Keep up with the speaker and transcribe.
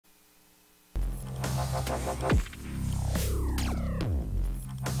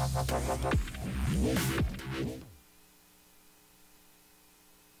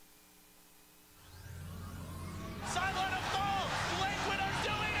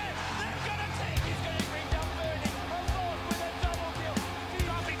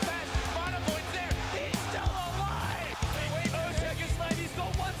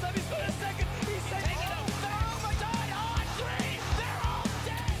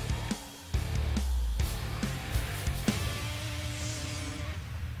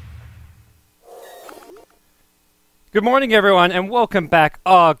Good morning, everyone, and welcome back.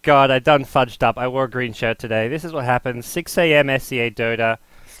 Oh god, I done fudged up. I wore a green shirt today. This is what happens. 6 a.m. SCA Dota.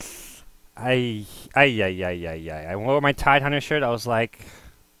 I wore my Tide Hunter shirt. I was like,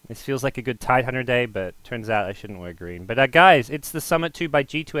 this feels like a good Tide Hunter day, but turns out I shouldn't wear green. But guys, it's the Summit 2 by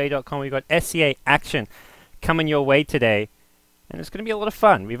G2A.com. We've got SCA action coming your way today, and it's going to be a lot of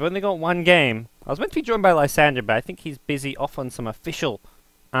fun. We've only got one game. I was meant to be joined by Lysander, but I think he's busy off on some official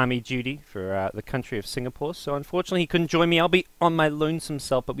army duty for the country of Singapore, so unfortunately he couldn't join me. I'll be on my lonesome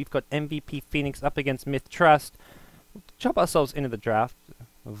self, but we've got MVP Phoenix up against MiTH Trust. We'll chop ourselves into the draft,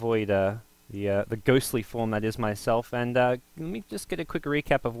 avoid the ghostly form that is myself, and let me just get a quick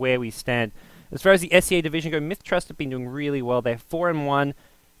recap of where we stand. As far as the SCA division go, MiTH Trust have been doing really well. They're 4-1.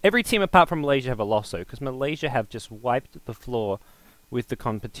 Every team apart from Malaysia have a loss, though, because Malaysia have just wiped the floor with the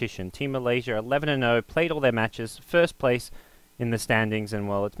competition. Team Malaysia 11-0, played all their matches, first place in the standings, and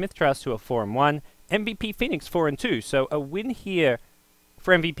well, it's MiTH Trust who are 4-1, MVP Phoenix 4-2, so a win here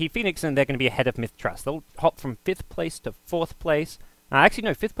for MVP Phoenix, and they're going to be ahead of MiTH Trust. They'll hop from 5th place to 4th place. Actually,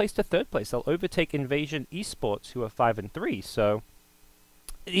 no, 5th place to 3rd place. They'll overtake Invasion Esports, who are 5-3. So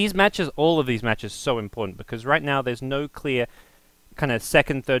these matches, all of these matches, so important because right now there's no clear kind of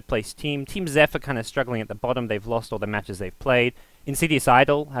 2nd, 3rd place team. Team Zephyr kind of struggling at the bottom. They've lost all the matches they've played. Insidious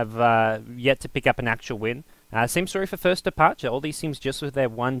Idol have yet to pick up an actual win. Same story for First Departure. All these teams just with their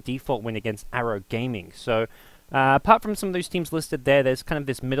one default win against Arrow Gaming. So apart from some of those teams listed there, there's kind of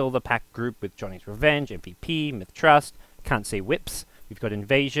this middle-of-the-pack group with Johnny's Revenge, MVP, MiTH Trust, Can't Say Whips. We've got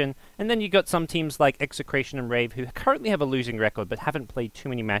Invasion. And then you've got some teams like Execration and Rave who currently have a losing record but haven't played too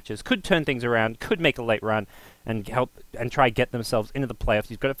many matches. Could turn things around, could make a late run and help and try get themselves into the playoffs.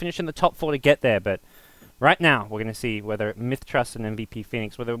 You've got to finish in the top 4 to get there, but right now we're going to see whether MiTH Trust and MVP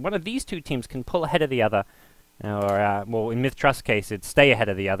Phoenix, whether one of these two teams can pull ahead of the other, or, well, in MiTH Trust's case, it's stay ahead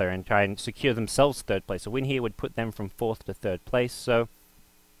of the other and try and secure themselves 3rd place. A win here would put them from 4th to 3rd place. So,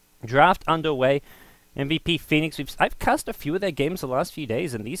 draft underway. MVP Phoenix, I've cast a few of their games the last few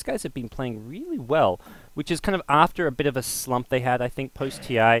days, and these guys have been playing really well, which is kind of after a bit of a slump they had, I think,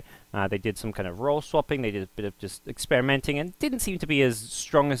 post-TI. They did some kind of role swapping, they did a bit of just experimenting, and didn't seem to be as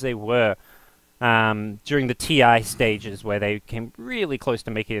strong as they were during the TI stages where they came really close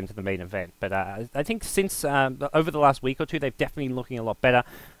to making it into the main event. But I think since over the last week or two, they've definitely been looking a lot better.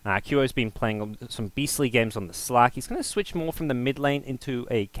 QO's been playing some beastly games on the Slack. He's going to switch more from the mid lane into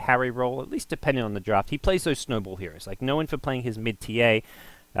a carry role, at least depending on the draft. He plays those snowball heroes, like known for playing his mid TA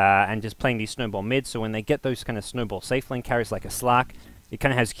and just playing these snowball mids. So when they get those kind of snowball safe lane carries like a Slack, it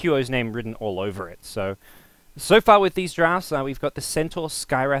kind of has QO's name written all over it. So far with these drafts, we've got the Centaur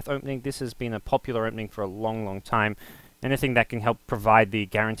Skywrath opening. This has been a popular opening for a long, long time. Anything that can help provide the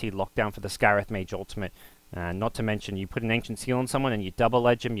guaranteed lockdown for the Skywrath Mage Ultimate. Not to mention, you put an Ancient Seal on someone and you double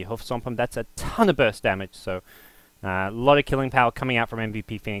edge him, you hoof stomp him. That's a ton of burst damage. So a lot of killing power coming out from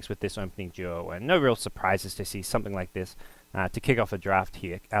MVP Phoenix with this opening duo. And no real surprises to see something like this to kick off a draft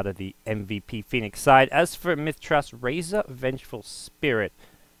here out of the MVP Phoenix side. As for MiTH Trust, Razor Vengeful Spirit.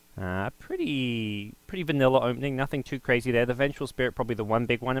 Pretty vanilla opening, nothing too crazy there. The Vengeful Spirit probably the one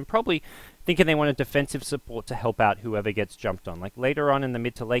big one, and probably thinking they want a defensive support to help out whoever gets jumped on. Like later on in the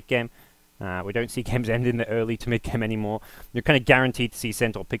mid to late game, we don't see games end in the early to mid game anymore. You're kind of guaranteed to see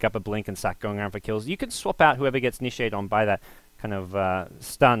Centaur pick up a blink and start going around for kills. You can swap out whoever gets initiated on by that kind of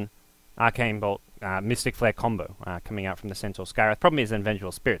stun, Arcane Bolt, Mystic Flare combo coming out from the Centaur Skywrath. Problem is then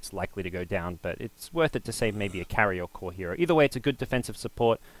Vengeful Spirit's likely to go down, but it's worth it to save maybe a carry or core hero. Either way, it's a good defensive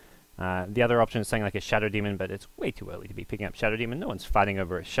support. The other option is something like a Shadow Demon, but it's way too early to be picking up Shadow Demon. No one's fighting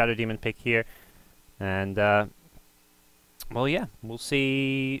over a Shadow Demon pick here. And, well, yeah, we'll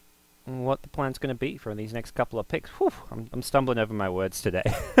see what the plan's going to be for these next couple of picks. Whew, I'm stumbling over my words today.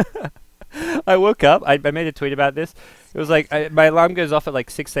 I woke up, I made a tweet about this. It was like, my alarm goes off at like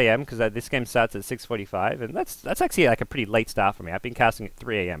 6 a.m. because this game starts at 6:45, and that's actually like a pretty late start for me. I've been casting at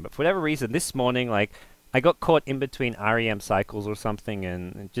 3 a.m., but for whatever reason, this morning, like, I got caught in between REM cycles or something,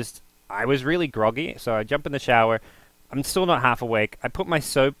 and just, I was really groggy, so I jump in the shower. I'm still not half awake. I put my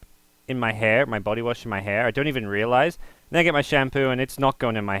soap in my hair, my body wash in my hair. I don't even realize. Then I get my shampoo, and it's not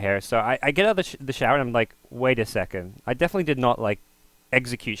going in my hair. So I get out of the shower, and I'm like, wait a second. I definitely did not, like,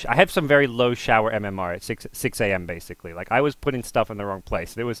 execute. I have some very low shower MMR at 6 a.m. basically. Like, I was putting stuff in the wrong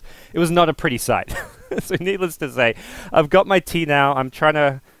place. It was not a pretty sight. So needless to say, I've got my tea now. I'm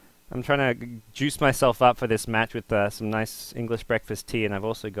trying to juice myself up for this match with some nice English breakfast tea, and I've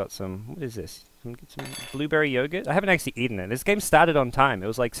also got some, what is this? Some blueberry yogurt? I haven't actually eaten it. This game started on time. It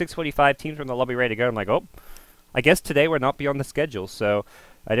was like 6:45, teams were in the lobby ready to go. I'm like, oh, I guess today we're not beyond the schedule, so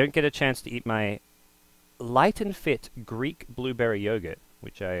I don't get a chance to eat my light and fit Greek blueberry yogurt,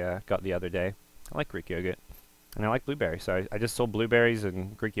 which I got the other day. I like Greek yogurt, and I like blueberry, so I just saw blueberries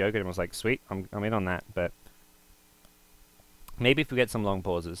and Greek yogurt and was like, sweet, I'm in on that, but maybe if we get some long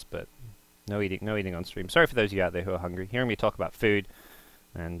pauses, but no eating on stream. Sorry for those of you out there who are hungry. Hearing me talk about food,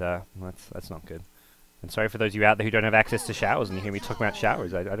 and that's not good. And sorry for those of you out there who don't have access to showers and you hear me talk about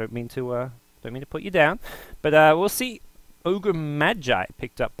showers. I don't mean to put you down, but we'll see. Ogre Magi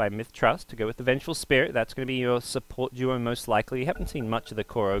picked up by MiTH Trust to go with the Vengeful Spirit. That's going to be your support duo most likely. You haven't seen much of the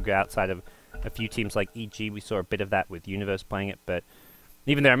core Ogre outside of a few teams like EG. We saw a bit of that with Universe playing it, but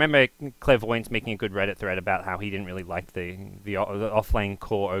even there, I remember Clairvoyance making a good Reddit thread about how he didn't really like the off-lane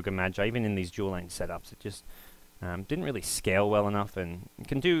core Ogre Magi, even in these dual lane setups. It just didn't really scale well enough, and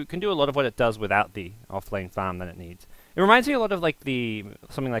can do a lot of what it does without the off-lane farm that it needs. It reminds me a lot of like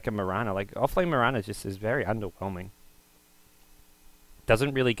something like a Mirana. Like off-lane Mirana just is very underwhelming.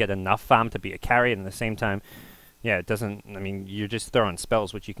 Doesn't really get enough farm to be a carry, and at the same time, yeah, it doesn't. I mean, you're just throwing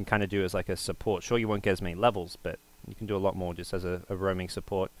spells, which you can kind of do as like a support. Sure, you won't get as many levels, but you can do a lot more just as a roaming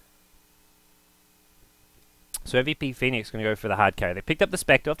support. So MVP Phoenix going to go for the hard carry. They picked up the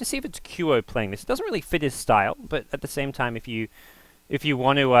Spectre. I'll have to see if it's QO playing this. It doesn't really fit his style, but at the same time, if you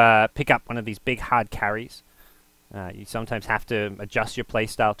want to pick up one of these big hard carries, you sometimes have to adjust your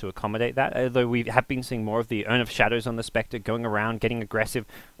playstyle to accommodate that. Although we have been seeing more of the Urn of Shadows on the Spectre, going around, getting aggressive.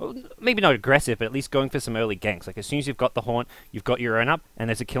 Well, maybe not aggressive, but at least going for some early ganks. Like as soon as you've got the Haunt, you've got your Urn up, and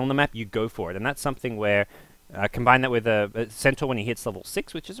there's a kill on the map, you go for it. And that's something where, combine that with a Centaur when he hits level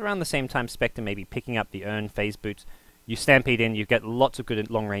 6, which is around the same time Spectre may be picking up the Urn, Phase Boots. You Stampede in, you get lots of good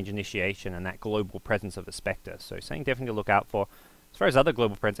long-range initiation and that global presence of the Spectre. So something definitely to look out for. As far as other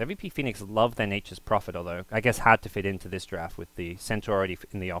global presence, MVP Phoenix love their Nature's Prophet, although I guess hard to fit into this draft with the Centaur already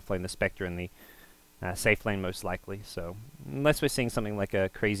in the offlane, the Spectre in the safe lane most likely. So unless we're seeing something like a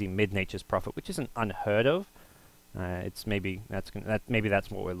crazy mid-Nature's Prophet, which isn't unheard of, it's maybe that's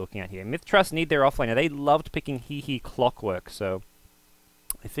what we're looking at here. MiTH Trust need their offlaner. They loved picking Hee Clockwork, so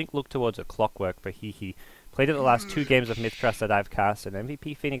I think look towards a Clockwork for Hee. Played it the last 2 games of MiTH Trust that I've cast, and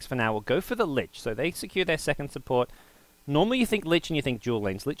MVP Phoenix for now will go for the Lich. So they secure their second support. Normally you think Lich and you think dual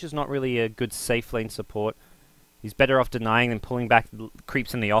lanes. Lich is not really a good safe lane support. He's better off denying than pulling back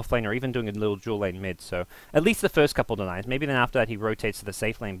creeps in the off lane or even doing a little dual lane mid. So at least the first couple denies. Maybe then after that he rotates to the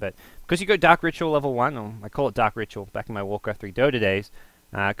safe lane. But because you go Dark Ritual level 1, or I call it Dark Ritual back in my Warcraft 3 Dota days,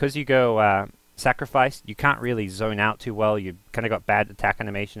 because you go Sacrifice, you can't really zone out too well. You've kind of got bad attack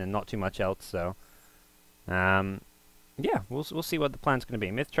animation and not too much else. So yeah, we'll see what the plan's going to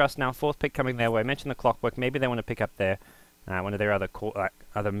be. MiTH Trust now 4th pick coming their way. I mentioned the Clockwork. Maybe they want to pick up their one of their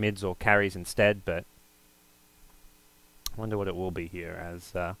other mids or carries instead, but I wonder what it will be here,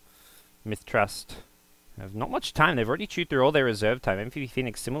 as MiTH Trust have not much time. They've already chewed through all their reserve time. MVP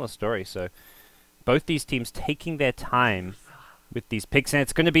Phoenix, similar story. So both these teams taking their time with these picks, and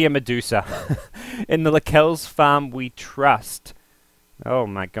it's going to be a Medusa. In the Lakel's farm, we trust. Oh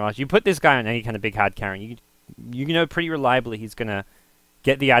my gosh. You put this guy on any kind of big hard carry, you know pretty reliably he's going to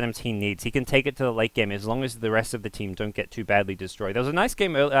get the items he needs. He can take it to the late game as long as the rest of the team don't get too badly destroyed. There was a nice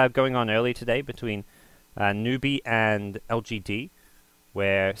game going on early today between Newbie and LGD,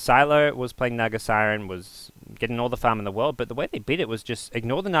 where Silo was playing Naga Siren, was getting all the farm in the world, but the way they beat it was just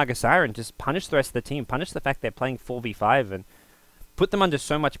ignore the Naga Siren, just punish the rest of the team, punish the fact they're playing 4v5, and put them under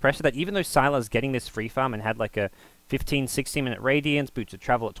so much pressure that even though Sila's getting this free farm and had like a 15, 16 minute Radiance, Boots of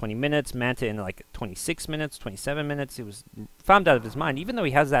Travel at 20 minutes, Manta in like 26 minutes, 27 minutes, he was farmed out of his mind. Even though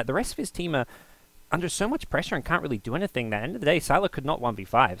he has that, the rest of his team are under so much pressure and can't really do anything. That at the end of the day, Sila could not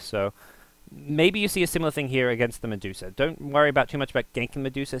 1v5, so maybe you see a similar thing here against the Medusa. Don't worry about too much about ganking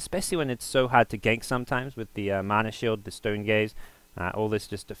Medusa, especially when it's so hard to gank sometimes with the Mana Shield, the Stone Gaze, all this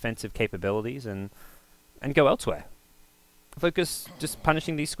just defensive capabilities, and go elsewhere. Focus just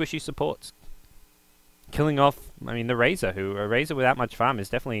punishing these squishy supports. Killing off, I mean, the Razor, a Razor without much farm is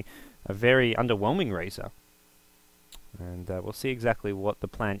definitely a very underwhelming Razor. And we'll see exactly what the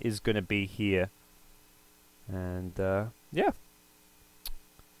plan is going to be here. And, yeah.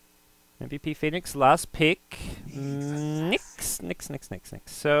 MVP Phoenix, last pick. Nix.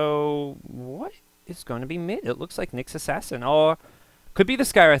 So, what is going to be mid. It looks like Nyx Assassin, or could be the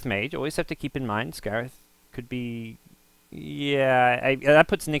Skywrath Mage. Always have to keep in mind Skywrath could be... Yeah, that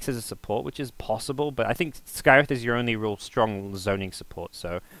puts Nyx as a support, which is possible, but I think Skywrath is your only real strong zoning support,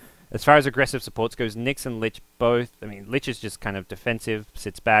 so as far as aggressive supports goes, Nyx and Lich both... I mean, Lich is just kind of defensive,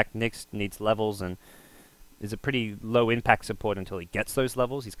 sits back. Nyx needs levels and is a pretty low impact support until he gets those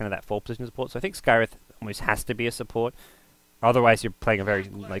levels. He's kind of that 4 position support, so I think Skywrath almost has to be a support. Otherwise, you're playing a very,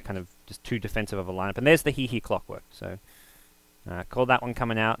 like, kind of just too defensive of a lineup. And there's the He Clockwork, so call that one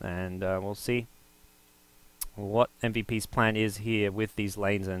coming out, and we'll see what MVP's plan is here with these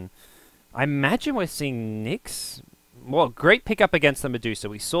lanes. And I imagine we're seeing Nyx. Well, great pickup against the Medusa.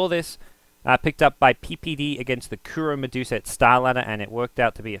 We saw this picked up by PPD against the Kuro Medusa at Star Ladder, and it worked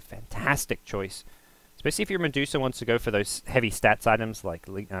out to be a fantastic choice. Especially if your Medusa wants to go for those heavy stats items, like,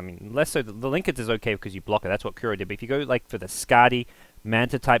 I mean, less so. The Linkage is okay because you block it. That's what Kuro did. But if you go, like, for the Skadi,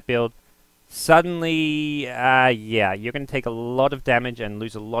 Manta type build, suddenly, yeah, you're going to take a lot of damage and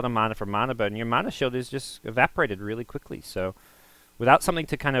lose a lot of mana from Mana Burn. Your Mana Shield is just evaporated really quickly. So, without something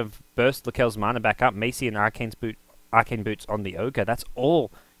to kind of burst Lakel's mana back up, Macy and Arcane Boots on the Ogre, that's all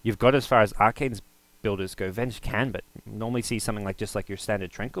you've got as far as Arcane's builders go. Venge can, but normally see something like just like your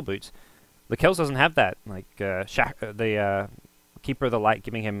standard Tranquil Boots. Lakel's doesn't have that, like the Keeper of the Light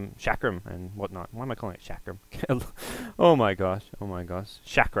giving him Chakram and whatnot. Why am I calling it Chakram? Oh my gosh,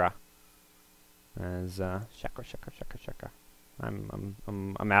 Chakra. As Chakra.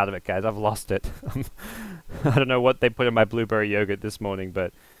 I'm out of it, guys. I've lost it. I don't know what they put in my blueberry yogurt this morning,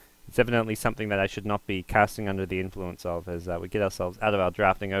 but it's evidently something that I should not be casting under the influence of, as we get ourselves out of our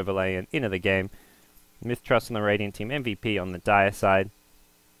drafting overlay and into the game. MiTH Trust on the Radiant team, MVP on the Dire side.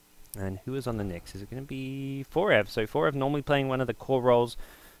 And who is on the Nyx? Is it going to be Forev? So Forev normally playing one of the core roles,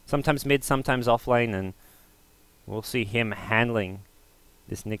 sometimes mid, sometimes off lane, and we'll see him handling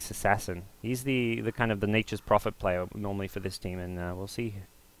this Nyx Assassin. He's the kind of the Nature's Prophet player normally for this team, and we'll see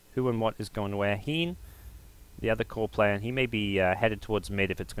who and what is going where. Heen, the other core player, and he may be headed towards mid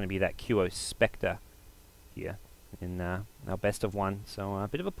if it's going to be that QO Spectre here in our best of one. So a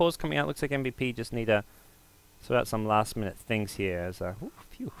bit of a pause coming out. Looks like MVP just need to sort out some last minute things here. As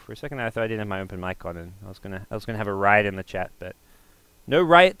phew, for a second I thought I didn't have my open mic on, and I was gonna have a riot in the chat, but no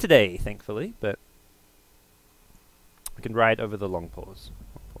riot today, thankfully. But I can riot over the long pause.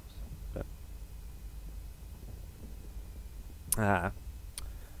 But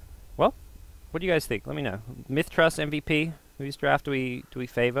well, what do you guys think? Let me know. MiTH Trust MVP. Whose draft do we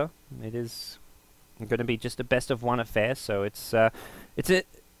favor? It is going to be just a best of one affair, so it's a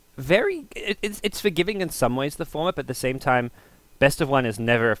very it's forgiving in some ways, the format, but at the same time, best of one is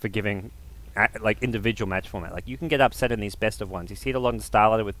never a forgiving like individual match format. Like, you can get upset in these best of ones. You see it a lot in Star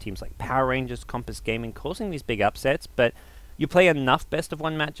Ladder with teams like Power Rangers, Compass Gaming, causing these big upsets, but you play enough best of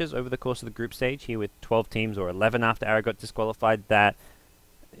one matches over the course of the group stage here with 12 teams or 11 after Ara got disqualified that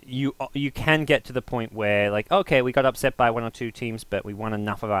you can get to the point where, like, okay, we got upset by 1 or 2 teams, but we won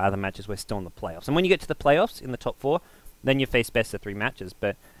enough of our other matches, we're still in the playoffs. And when you get to the playoffs in the top 4, then you face best of 3 matches.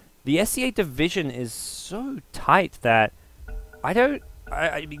 But the SCA division is so tight that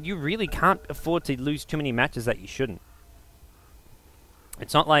I mean, you really can't afford to lose too many matches that you shouldn't.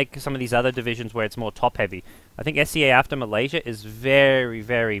 It's not like some of these other divisions where it's more top-heavy. I think SCA after Malaysia is very,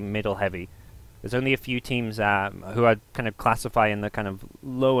 very middle-heavy. There's only a few teams who I kind of classify in the kind of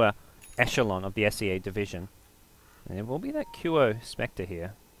lower echelon of the SCA division. And it will be that QO Spectre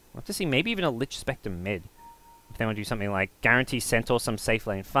here. We'll have to see maybe even a Lich Spectre mid. If they want to do something like guarantee Centaur some safe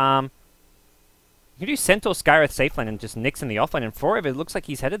lane farm. You can do Centaur Skywrath safe lane and just Nyx in the offlane, and Forever, it looks like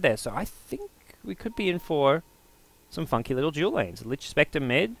he's headed there. So I think we could be in for some funky little dual lanes. Lich Spectre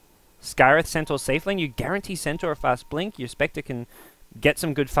mid, Skywrath Centaur safe lane. You guarantee Centaur a fast blink. Your Spectre can get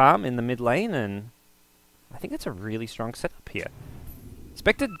some good farm in the mid lane, and I think that's a really strong setup here.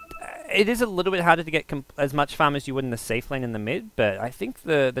 Spectre, it is a little bit harder to get as much farm as you would in the safe lane in the mid, but I think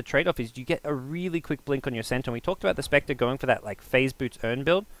the trade-off is you get a really quick blink on your Centaur. We talked about the Spectre going for that like phase boots earn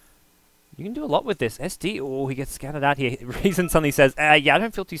build. You can do a lot with this. SD, oh, he gets scattered out here. Reason suddenly says, yeah, I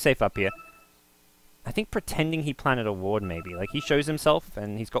don't feel too safe up here. I think pretending he planted a ward maybe. Like, he shows himself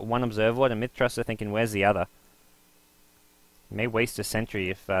and he's got one observer ward, and MiTH Trust are thinking, where's the other? He may waste a sentry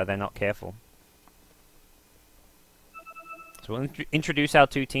if they're not careful. So we'll introduce our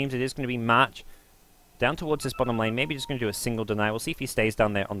 2 teams. It is going to be March down towards this bottom lane. Maybe just going to do a single deny. We'll see if he stays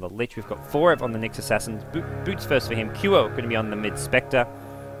down there on the Lich. We've got Forev on the Nyx Assassins. Boots first for him. QO going to be on the mid Spectre.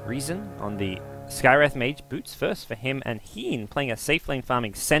 Reason on the Skywrath Mage. Boots first for him. And Heen playing a safe lane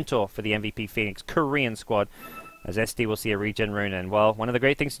farming Centaur for the MVP Phoenix Korean squad. As SD will see a regen rune. And, well, one of the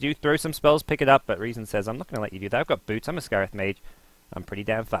great things to do, throw some spells, pick it up. But Reason says, I'm not going to let you do that. I've got boots. I'm a Skywrath Mage. I'm pretty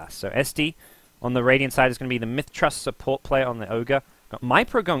damn fast. So SD On the Radiant side is going to be the MiTH Trust support player on the Ogre. Got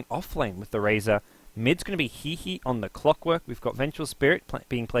MyPro going off lane with the Razor. Mid's going to be HeHe on the Clockwork. We've got Vengeful Spirit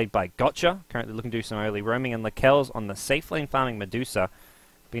being played by Gotcha, currently looking to do some early roaming, and Lakel's on the safe lane farming Medusa,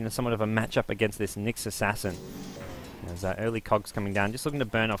 being somewhat of a matchup against this Nyx Assassin. There's early cogs coming down, just looking to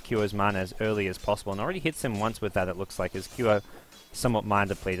burn off Qo's mana as early as possible, and already hits him once with that, it looks like, as Qo somewhat mana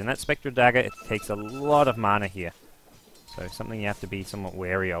depleted. And that Spectral Dagger, it takes a lot of mana here, so something you have to be somewhat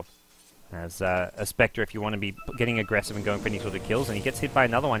wary of. As a Spectre, if you want to be getting aggressive and going for any sort of kills, and he gets hit by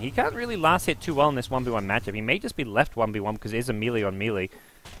another one. He can't really last hit too well in this 1v1 matchup. He may just be left 1v1 because it is a melee on melee,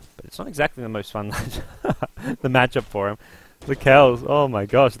 but it's not exactly the most fun the matchup for him. The Kells, oh my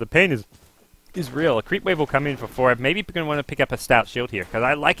gosh, the pain is real. A creep wave will come in for 4. Maybe going to want to pick up a Stout Shield here, because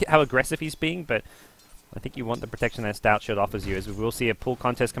I like how aggressive he's being, but I think you want the protection that Stout Shield offers you, as we will see a pull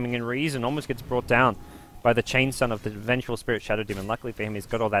contest coming in. Reason almost gets brought down by the Chain Son of the Vengeful Spirit Shadow Demon. Luckily for him, he's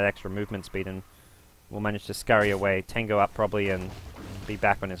got all that extra movement speed and will manage to scurry away, Tango up probably, and be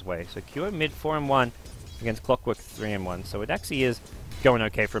back on his way. So Qo mid 4-1 against Clockwork 3-1. So it actually is going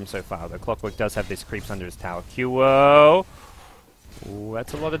okay for him so far, though Clockwork does have this creeps under his tower. Qo! Ooh,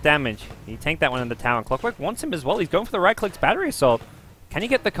 that's a lot of damage. He tanked that one in the tower, and Clockwork wants him as well. He's going for the right-click's Battery Assault. Can he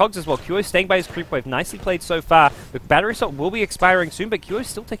get the cogs as well? Qo staying by his creep wave. Nicely played so far. The Battery Assault will be expiring soon, but Qo is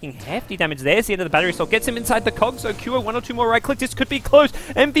still taking hefty damage. There's the end of the Battery Assault. Gets him inside the cogs, so Qo 1 or 2 more right clicks. This could be close.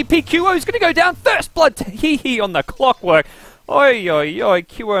 MVP Qo is going to go down. First blood to HeHe on the Clockwork. Oi, oi, oi,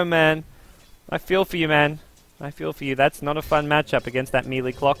 Qo, man. I feel for you, man. I feel for you. That's not a fun matchup against that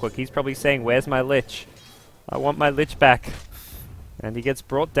melee Clockwork. He's probably saying, where's my Lich? I want my Lich back. And he gets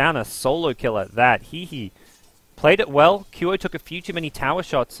brought down, a solo kill at that. HeHe played it well. Qo took a few too many tower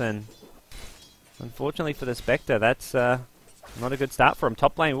shots, and unfortunately for the Spectre, that's not a good start for him.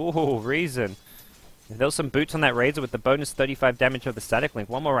 Top lane, ooh, Reason. There was some boots on that Razor with the bonus 35 damage of the static link.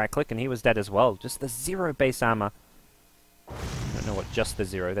 One more right click and he was dead as well. Just the 0 base armor. I don't know what just the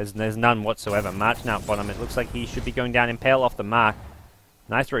 0. There's none whatsoever. March now bottom. It looks like he should be going down. Impale off the mark.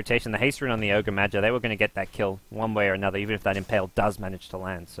 Nice rotation. The haste rune on the Ogre Magi. They were going to get that kill one way or another, even if that Impale does manage to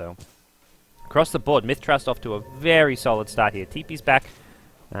land. So across the board, MiTH Trust off to a very solid start here. TP's back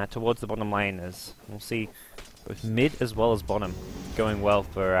towards the bottom lane, as we'll see both mid as well as bottom going well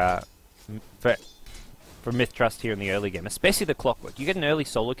for MiTH Trust here in the early game, especially the Clockwork. You get an early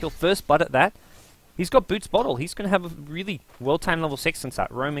solo kill, first blood at that. He's got Boots Bottle. He's going to have a really well-timed level 6 and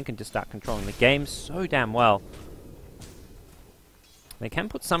start roaming, can just start controlling the game so damn well. They can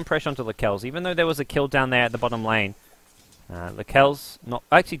put some pressure onto Lakel's, even though there was a kill down there at the bottom lane. Lakel's not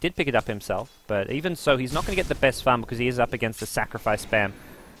actually did pick it up himself, but even so, he's not going to get the best farm because he is up against the sacrifice spam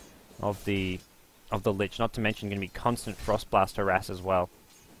of the Lich. Not to mention, going to be constant Frostblast harass as well.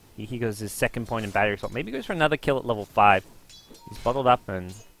 He goes his second point in battery assault. Maybe goes for another kill at level 5. He's bottled up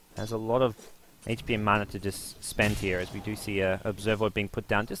and has a lot of HP and mana to just spend here, as we do see a Observer being put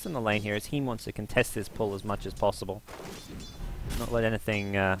down just in the lane here, as he wants to contest this pull as much as possible. Not let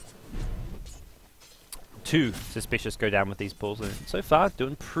anything too suspicious go down with these pulls, and so far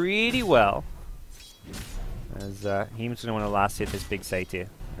doing pretty well. As Heem's going to want to last hit this big Satyr,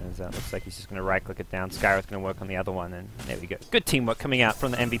 as looks like he's just going to right click it down. Skyra's going to work on the other one, and there we go. Good teamwork coming out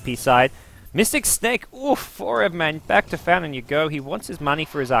from the MVP side. Mystic Snake, oof, forever man, back to Fountain you go. He wants his money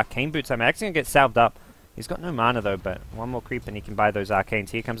for his Arcane Boots. I'm actually going to get salved up. He's got no mana though, but one more creep and he can buy those Arcanes.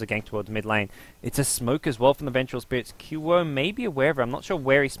 Here comes a gank towards mid lane. It's a smoke as well from the Vengeful Spirits. Qo may be aware of it. I'm not sure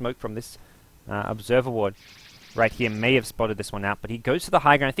where he smoked from. This Observer Ward right here may have spotted this one out, but he goes to the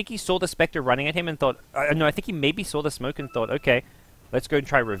high ground. I think he saw the Spectre running at him and thought, no, I think he maybe saw the smoke and thought, okay, let's go and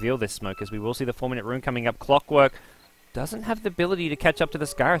try reveal this smoke, as we will see the 4-minute rune coming up. Clockwork doesn't have the ability to catch up to the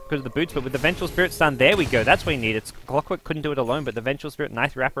Scarith because of the boots, but with the Vengeful Spirit stun, there we go. That's what he needed. Clockwork couldn't do it alone, but the Vengeful Spirit,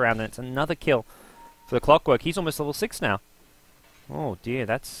 nice wraparound, and it's another kill for the Clockwork. He's almost level 6 now. Oh dear,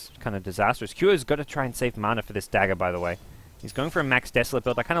 that's kind of disastrous. Q's got to try and save mana for this dagger, by the way. He's going for a max Desolate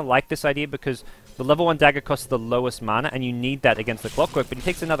build. I kind of like this idea because the level 1 dagger costs the lowest mana, and you need that against the Clockwork, but he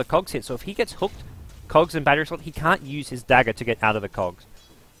takes another Cogs hit, so if he gets hooked, Cogs and Battery Assault, he can't use his dagger to get out of the Cogs.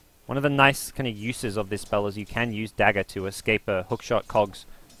 One of the nice kind of uses of this spell is you can use dagger to escape a hookshot Cogs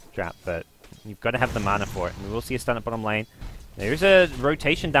trap, but you've got to have the mana for it. And we will see a stun at bottom lane. There's a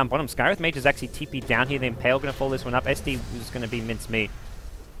rotation down bottom. Skyrith Mage is actually TP down here. The Impale going to follow this one up. SD is going to be mincemeat.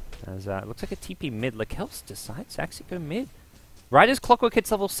 As it looks like a TP mid. Lakel's decides to actually go mid. Right as Clockwork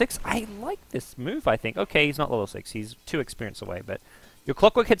hits level 6. I like this move, I think. Okay, he's not level 6. He's 2 experience away, but your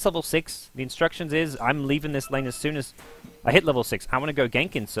Clockwork hits level 6. The instructions is, I'm leaving this lane as soon as I hit level 6. I want to go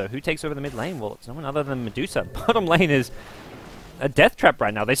ganking, so who takes over the mid lane? Well, it's no one other than Medusa. Bottom lane is a death trap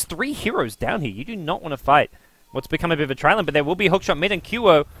right now. There's 3 heroes down here. You do not want to fight what's become a bit of a trial, but there will be a hookshot mid, and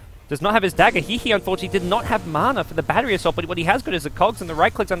Qo does not have his dagger. He unfortunately did not have mana for the battery assault, but what he has got is the cogs and the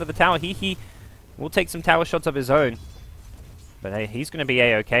right clicks under the tower. He will take some tower shots of his own. But hey, he's going to be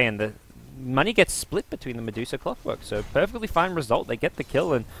A-okay, and the money gets split between the Medusa Clockwork. So perfectly fine result. They get the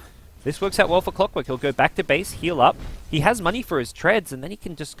kill, and this works out well for Clockwork. He'll go back to base, heal up. He has money for his treads, and then he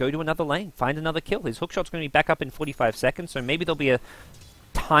can just go to another lane, find another kill. His hookshot's going to be back up in 45 seconds, so maybe there'll be a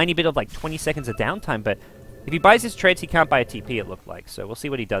tiny bit of like 20 seconds of downtime, but if he buys his trades, he can't buy a TP, it looked like. So we'll see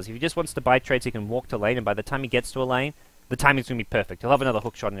what he does. If he just wants to buy trades, he can walk to lane, and by the time he gets to a lane, the timing's going to be perfect. He'll have another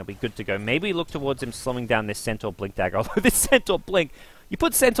hookshot, and he'll be good to go. Maybe look towards him slowing down this Centaur Blink dagger. Although this Centaur Blink, you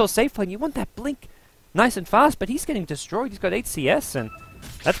put Centaur safe lane, you want that Blink nice and fast, but he's getting destroyed. He's got 8 CS, and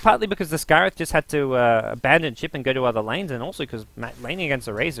that's partly because the Scarith just had to abandon ship and go to other lanes, and also because laning against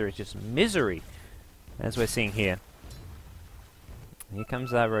the Razor is just misery, as we're seeing here. Here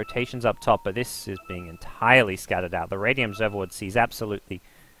comes rotations up top, but this is being entirely scattered out. The Radiant Observer sees absolutely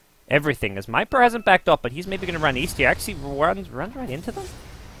everything, as Myper hasn't backed off, but he's maybe going to run east here. Actually runs right into them?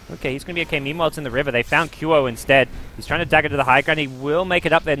 Okay, he's going to be okay. Meanwhile, it's in the river. They found QO instead. He's trying to dagger to the high ground. He will make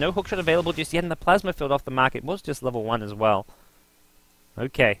it up there. No hookshot available just yet, and the Plasma field off the mark. It was just level 1 as well.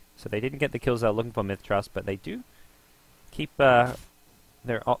 Okay, so they didn't get the kills they were looking for, MiTH Trust, but they do keep their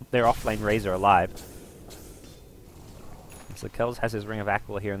off-lane Razor alive. So Kells has his Ring of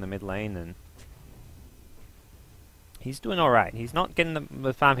Aquila here in the mid lane, and he's doing alright. He's not getting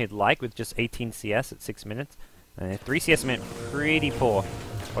the farm he'd like with just 18 CS at 6 minutes. 3 CS a minute, pretty poor.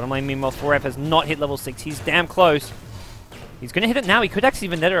 Bottom lane, meanwhile, 4F has not hit level 6. He's damn close. He's going to hit it now. He could actually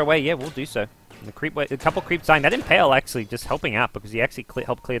Vendetta away. Yeah, we'll do so. And the creep wave, a couple creeps dying. That Impale actually just helping out because he actually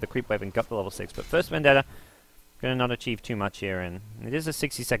helped clear the creep wave and got the level 6. But first Vendetta, going to not achieve too much here, and it is a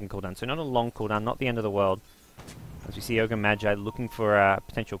 60-second cooldown, so not a long cooldown, not the end of the world. As we see Ogre Magi looking for a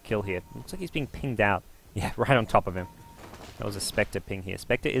potential kill here. Looks like he's being pinged out. Yeah, right on top of him. That was a Spectre ping here.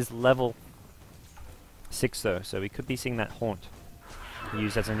 Spectre is level 6 though, so we could be seeing that Haunt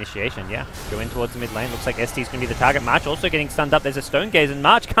used as an initiation. Yeah, go in towards the mid lane. Looks like ST's going to be the target. March also getting stunned up. There's a Stone Gaze, and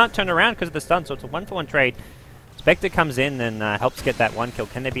March can't turn around because of the stun, so it's a 1-for-1 trade. Spectre comes in and helps get that 1 kill.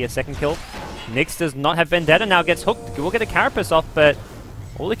 Can there be a second kill? Nyx does not have Vendetta, now gets hooked. We'll get a Carapace off, but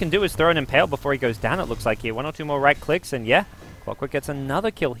all he can do is throw an Impale before he goes down, it looks like here. 1 or 2 more right clicks, and yeah, Clockwork gets another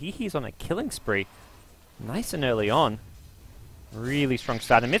kill. He's on a killing spree. Nice and early on. Really strong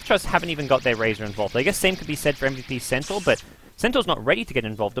start. And MiTH Trust haven't even got their Razor involved. I guess same could be said for MVP Centaur, but Centaur's not ready to get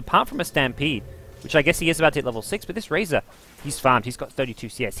involved, apart from a Stampede, which I guess he is about to hit level 6, but this Razor, he's farmed. He's got 32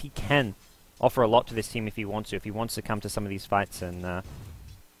 CS. He can offer a lot to this team if he wants to come to some of these fights and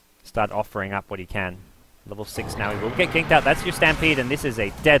start offering up what he can. Level 6 now, he will get ganked out. That's your Stampede, and this is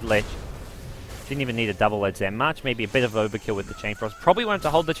a dead lich. Didn't even need a double edge there. March maybe a bit of overkill with the Chain Frost. Probably wanted to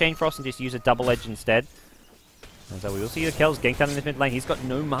hold the Chain Frost and just use a double edge instead. And so we will see the kills ganked out in the mid lane. He's got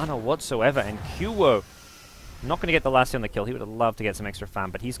no mana whatsoever, and Qwo not going to get the last on the kill. He would have loved to get some extra farm,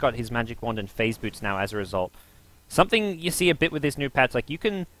 but he's got his Magic Wand and Phase Boots now as a result. Something you see a bit with this new patch, like you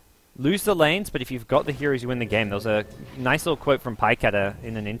can lose the lanes, but if you've got the heroes, you win the game. There was a nice little quote from Pycat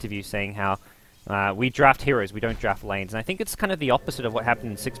in an interview saying how we draft heroes, we don't draft lanes. And I think it's kind of the opposite of what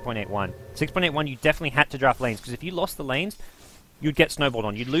happened in 6.81. 6.81, you definitely had to draft lanes, because if you lost the lanes, you'd get snowballed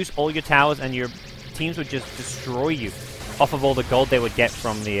on. You'd lose all your towers, and your teams would just destroy you off of all the gold they would get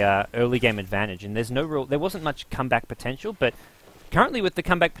from the early game advantage. And there wasn't much comeback potential, but currently with the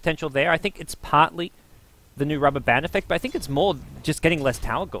comeback potential there, I think it's partly the new rubber band effect, but I think it's more just getting less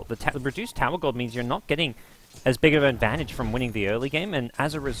tower gold. The reduced tower gold means you're not getting as big of an advantage from winning the early game, and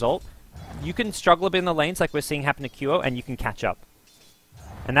as a result, you can struggle a bit in the lanes like we're seeing happen to Qwo, and you can catch up.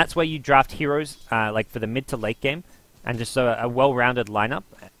 And that's where you draft heroes like for the mid to late game, and just a well-rounded lineup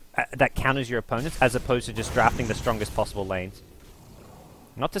that counters your opponents, as opposed to just drafting the strongest possible lanes.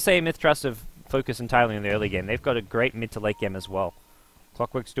 Not to say MiTH Trust have focused entirely on the early game. They've got a great mid to late game as well.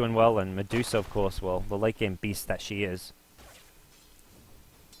 Clockwork's doing well, and Medusa, of course, well, the late game beast that she is.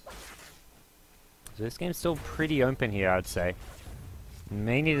 So this game's still pretty open here, I would say.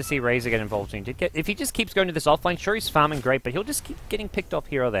 May need to see Razor get involved soon. If he just keeps going to this offlane, sure, he's farming great, but he'll just keep getting picked off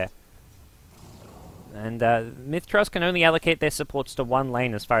here or there. And MiTH Trust can only allocate their supports to one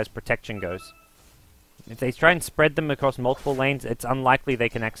lane as far as protection goes. If they try and spread them across multiple lanes, it's unlikely they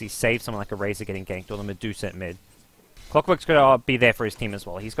can actually save someone like a Razor getting ganked or the Medusa at mid. Clockwork's going to be there for his team as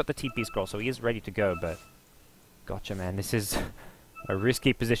well. He's got the TP scroll, so he is ready to go, but gotcha, man. This is a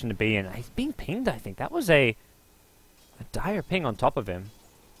risky position to be in. He's being pinged, I think. That was a dire ping on top of him.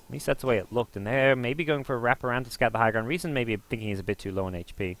 At least that's the way it looked, and they're maybe going for a wraparound to scout the high ground. Reason maybe thinking he's a bit too low on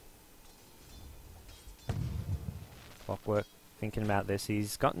HP. Clockwork thinking about this.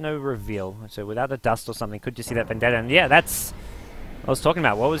 He's got no reveal, so without a dust or something, could you see that Vendetta? And yeah, that's I was talking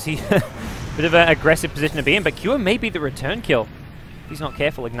about. What was he? Bit of an aggressive position to be in, but Cure may be the return kill. If he's not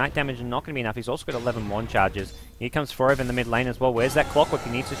careful, ignite damage is not going to be enough. He's also got 11 wand charges. Here comes Forev in the mid lane as well. Where's that Clockwork?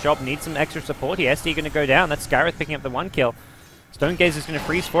 He needs to shop, needs some extra support here. SD going to go down. That's Skyrath picking up the 1 kill. Stone Gaze is going to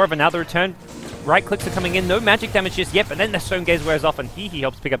freeze Forev, and now the return. Right clicks are coming in. No magic damage just yet, but then the Stone Gaze wears off, and he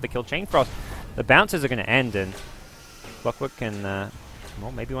helps pick up the kill. Chain Frost. The bounces are going to end, and Clockwork can,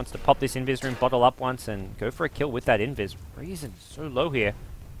 well, maybe wants to pop this Invis Room, bottle up once, and go for a kill with that Invis. Reason so low here.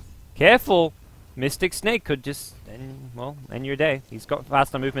 Careful! Mystic Snake could just, end your day. He's got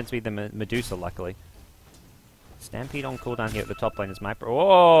faster movement speed than Medusa, luckily. Stampede on cooldown here at the top lane is MiTH.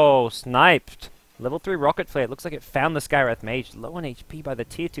 Oh, sniped! Level 3 Rocket Flare. It looks like it found the Skyrath Mage. Low on HP by the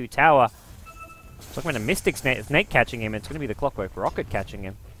Tier 2 tower. Talking about a Mystic Snake catching him. It's going to be the Clockwork Rocket catching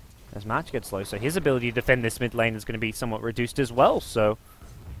him. As March gets low, so his ability to defend this mid lane is going to be somewhat reduced as well, so...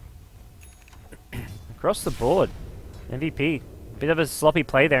 Across the board, MVP. Bit of a sloppy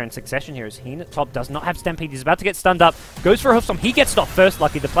play there in succession here as Heen at top does not have Stampede. He's about to get stunned up. Goes for a Hoofstorm. He gets stopped first,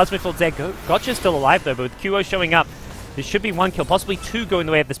 lucky. The Plasma Field's there. Gotcha's still alive, though, but with QO showing up, there should be 1 kill, possibly 2 going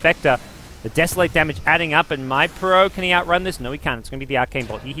the way of the Spectre. The Desolate damage adding up, and MiPro, can he outrun this? No, he can't. It's going to be the Arcane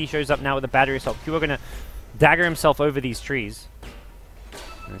Bolt. He shows up now with a Battery Assault. QO going to dagger himself over these trees.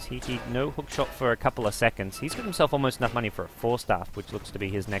 As he no hook shot for a couple of seconds. He's got himself almost enough money for a 4-staff, which looks to be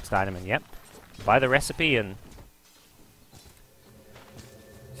his next item, and yep. Buy the recipe, and...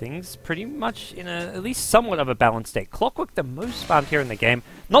 things pretty much in a, at least somewhat of a balanced state. Clockwork the most farmed here in the game.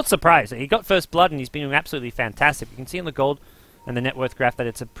 Not surprised. He got first blood and he's been doing absolutely fantastic. You can see on the gold and the net worth graph that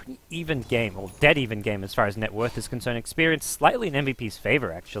it's a pretty even game, or dead even game as far as net worth is concerned. Experience slightly in MVP's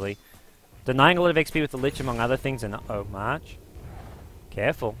favor, actually. Denying a lot of XP with the Lich, among other things, and uh-oh, March.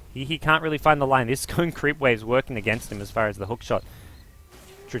 Careful. He can't really find the line. This going creep wave's working against him as far as the hookshot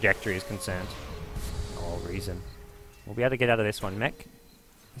trajectory is concerned. Oh, Reason. We'll be able to get out of this one. Mech.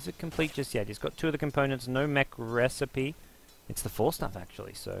 Is it complete just yet? He's got 2 of the components, no mech recipe. It's the 4-staff,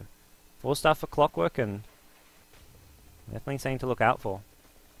 actually, so... 4-staff for Clockwork, and... definitely something to look out for.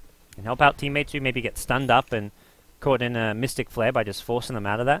 And help out teammates who maybe get stunned up and caught in a Mystic Flare by just forcing them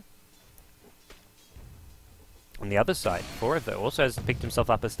out of that. On the other side, Forev, though, also has picked himself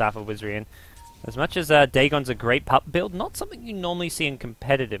up as Staff of Wizardry, and as much as Dagon's a great pup build, not something you normally see in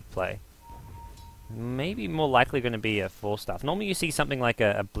competitive play. Maybe more likely going to be a 4-staff. Normally you see something like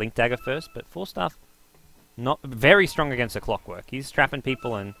a Blink Dagger first, but 4-staff, not very strong against a Clockwork. He's trapping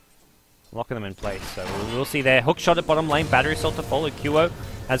people and locking them in place. So we'll see there. Hook shot at bottom lane, Battery Assault to follow. QO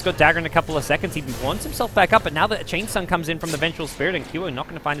has got Dagger in a couple of seconds. He wants himself back up, but now that a Chain Stun comes in from the Vengeful Spirit, and QO not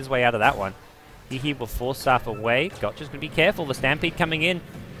going to find his way out of that one. He will 4-staff away. Gotcha's going to be careful. The Stampede coming in.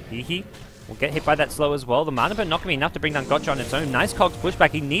 He will get hit by that slow as well. The Mana Burn not going to be enough to bring down Gotcha on its own. Nice Cogs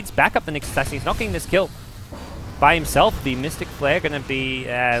pushback. He needs backup the next assassin. He's not getting this kill by himself. The Mystic Flare going to be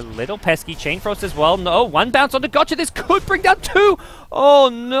a little pesky. Chain Frost as well. No, 1 bounce onto Gotcha. This could bring down 2. Oh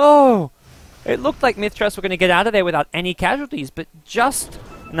no. It looked like MiTH Trust were going to get out of there without any casualties, but just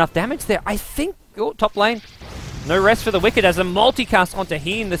enough damage there. I think, oh, top lane. No rest for the Wicked as a multicast onto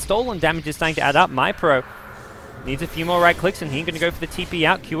Heen. The stolen damage is starting to add up. MiPro needs a few more right clicks, and Heen going to go for the TP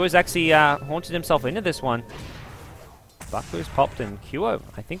out. QO's actually haunted himself into this one. Bucklow's popped, and QO,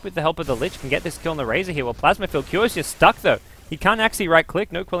 I think with the help of the Lich, can get this kill on the Razor here. Well, Plasma Field, QO's just stuck though. He can't actually right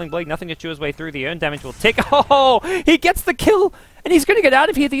click. No Quelling Blade, nothing to chew his way through. The earn damage will tick. Oh, he gets the kill, and he's going to get out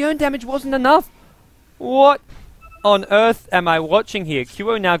of here. The earn damage wasn't enough. What on earth am I watching here?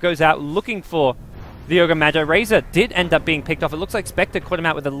 QO now goes out looking for the Ogre Magi. Razor did end up being picked off. It looks like Spectre caught him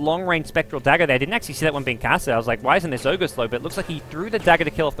out with a long-range Spectral Dagger there. I didn't actually see that one being casted. I was like, why isn't this Ogre slow? But it looks like he threw the dagger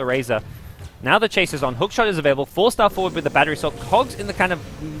to kill off the Razor. Now the chase is on. Hookshot is available. 4-star forward with the Battery Assault. Cogs in the kind of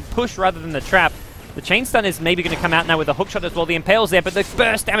push rather than the trap. The Chain Stun is maybe going to come out now with a hookshot as well. The Impale's there, but the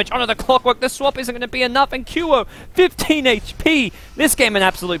burst damage onto the Clockwork. The swap isn't going to be enough, and QO, 15 HP. This game an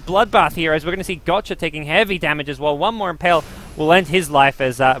absolute bloodbath here, as we're going to see Gotcha taking heavy damage as well. One more Impale will end his life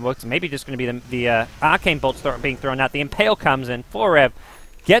as, well, it's maybe just going to be the Arcane Bolts being thrown out. The Impale comes in. Forev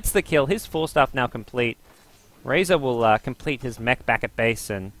gets the kill. His 4-staff now complete. Razor will complete his mech back at base,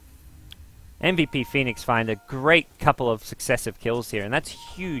 and MVP Phoenix find a great couple of successive kills here, and that's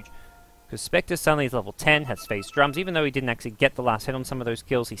huge. Because Spectre suddenly is level 10, has Phase Drums. Even though he didn't actually get the last hit on some of those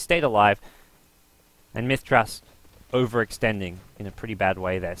kills, he stayed alive. And MiTH Trust overextending in a pretty bad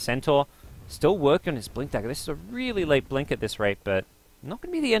way there. Centaur still working on his Blink Dagger. This is a really late blink at this rate, but not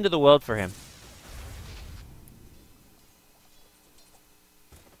going to be the end of the world for him.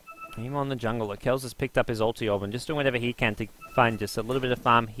 Him on the jungle. Kelz has picked up his ulti orb and just doing whatever he can to find just a little bit of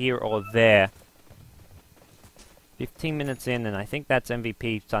farm here or there. 15 minutes in, and I think that's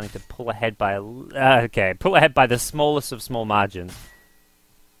MVP starting to pull ahead by pull ahead by the smallest of small margins.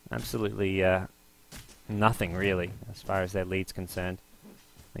 absolutely nothing, really, as far as their lead's concerned.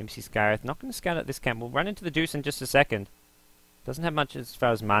 Maybe see Skywrath. Not going to scout at this camp. We'll run into the Deuce in just a second. Doesn't have much as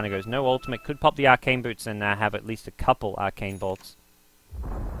far as mana goes. No ultimate. Could pop the Arcane Boots and have at least a couple Arcane Bolts.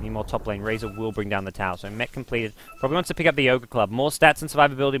 Need more top lane. Razor will bring down the tower. So mech completed. Probably wants to pick up the Ogre Club. More stats and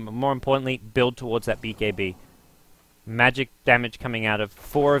survivability, but more importantly, build towards that BKB. Magic damage coming out of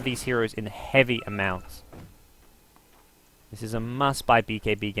 4 of these heroes in heavy amounts. This is a must-buy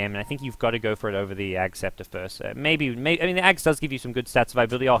BKB game, and I think you've got to go for it over the Ag Scepter first. Maybe, I mean, the Ags does give you some good stats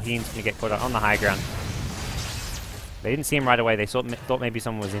survivability. Oh, Heen's going to get caught on the high ground. They didn't see him right away. They thought maybe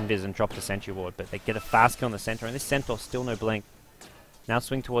someone was invis and dropped the Sentry Ward, but they get a fast kill in the center, and this Centaur still no blink. Now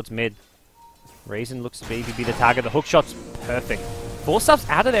swing towards mid. Raisin looks to maybe be the target. The hook shot's perfect. 4 subs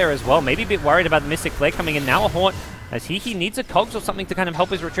out of there as well. Maybe a bit worried about the Mystic Flare coming in. Now a Haunt, as he needs a Cogs or something to kind of help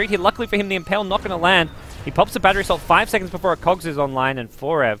his retreat here. Luckily for him, the Impale not going to land. He pops a Battery Assault 5 seconds before a Cogs is online, and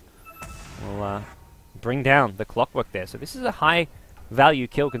Forev will bring down the Clockwork there. So this is a high value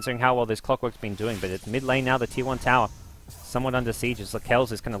kill considering how well this Clockwork's been doing, but it's mid lane now, the tier 1 tower. Somewhat under siege as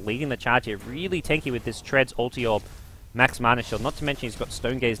Lakel's is kind of leading the charge here. Really tanky with this Treads Ulti Orb, Max Mana Shield. Not to mention he's got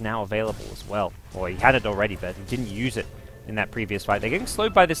Stone Gaze now available as well. Or he had it already, but he didn't use it in that previous fight. They're getting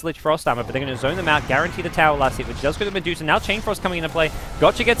slowed by this Lich Frost Armor, but they're going to zone them out, guarantee the tower last hit, which does go to Medusa. Now Chain Frost coming into play.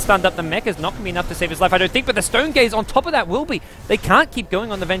 Gotcha gets stunned up. The mech is not going to be enough to save his life, I don't think, but the Stone Gaze on top of that will be. They can't keep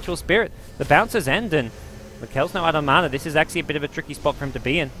going on the Vengeful Spirit. The bounces end, and Lakel's now out of mana. This is actually a bit of a tricky spot for him to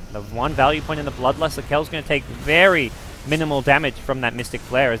be in. The 1 value point in the Bloodlust. Lakel's going to take very minimal damage from that Mystic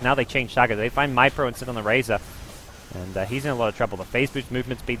Flare, as now they change target. They find MiPro and sit on the Razor, and he's in a lot of trouble. The Phase Boost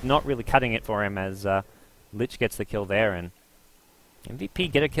movement speed not really cutting it for him, as Lich gets the kill there, and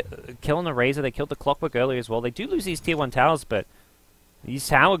MVP get a kill on the Razor. They killed the Clockwork earlier as well. They do lose these tier 1 towers, but these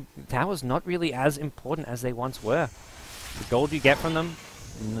towers not really as important as they once were. The gold you get from them,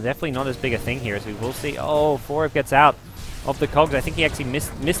 definitely not as big a thing here, as we will see. Oh, Forev gets out of the Cogs. I think he actually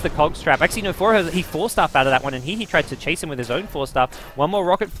missed the Cogs trap. Actually, no, Forev, he 4-staffed out of that one, and he tried to chase him with his own 4-staff. One more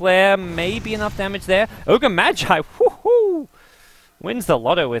Rocket Flare, maybe enough damage there. Ogre Magi, woohoo! Wins the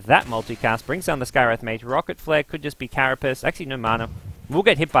lotto with that multicast, brings down the Skywrath Mage. Rocket Flare could just be Carapace. Actually, no mana. We'll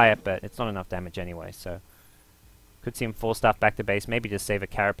get hit by it, but it's not enough damage anyway, so could see him 4-staff back to base, maybe just save a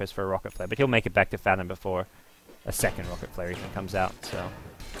Carapace for a Rocket Flare, but he'll make it back to Fathom before a second Rocket Flare even comes out, so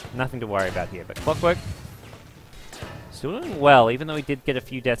nothing to worry about here. But Clockwork still doing well, even though he did get a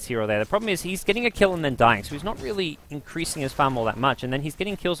few deaths here or there. The problem is he's getting a kill and then dying, so he's not really increasing his farm all that much, and then he's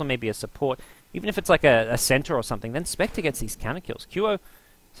getting kills on maybe a support. Even if it's like a center or something, then Spectre gets these counter kills. QO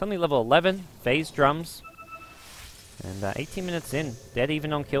suddenly level 11, Phase Drums, and 18 minutes in, dead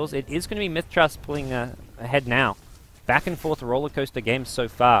even on kills. It is going to be MiTH Trust pulling ahead now. Back and forth roller coaster games so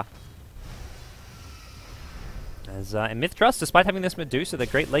far. As MiTH Trust, despite having this Medusa, the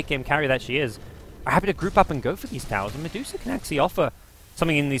great late game carry that she is, are happy to group up and go for these towers, and Medusa can actually offer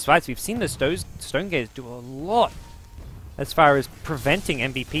something in these fights. We've seen the Stone Gaze do a lot as far as preventing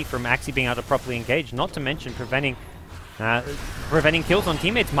MVP from actually being able to properly engage, not to mention preventing kills on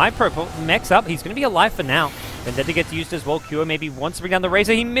teammates. MiPro mechs up. He's going to be alive for now. Vendetta gets used as well. Cure maybe wants to bring down the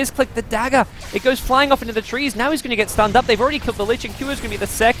Razor. He misclicked the dagger. It goes flying off into the trees. Now he's going to get stunned up. They've already killed the Lich, and Cure is going to be the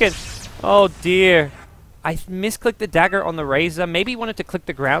second. Oh dear. I misclicked the dagger on the Razor. Maybe he wanted to click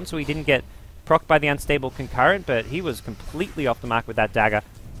the ground so he didn't get procced by the unstable concurrent, but he was completely off the mark with that dagger.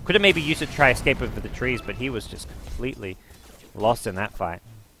 Could have maybe used it to try escape over the trees, but he was just completely lost in that fight.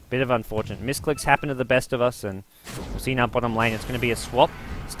 Bit of unfortunate. Misclicks happen to the best of us, and we'll see now bottom lane. It's going to be a swap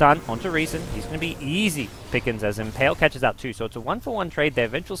stun onto Reason. He's going to be easy pickings as Impale catches out too, so it's a 1-for-1 trade there.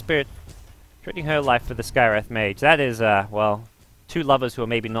 Vengeful Spirit trading her life for the Skywrath Mage. That is, well, 2 lovers who are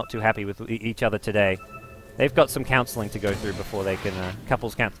maybe not too happy with each other today. They've got some counseling to go through before they can,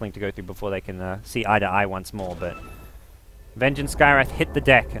 couples counseling to go through before they can see eye to eye once more, but Vengeance Skywrath hit the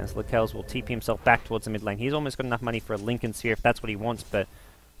deck as Lakel's will TP himself back towards the mid lane. He's almost got enough money for a Lincoln Sphere if that's what he wants, but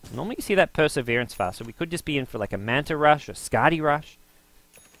normally you see that Perseverance fast, so we could just be in for like a Manta Rush or Skadi Rush.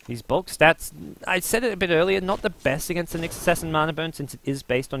 These bulk stats, I said it a bit earlier, not the best against the Nyx Assassin Mana Burn since it is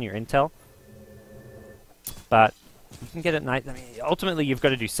based on your intel, but you can get it night. I mean, ultimately you've got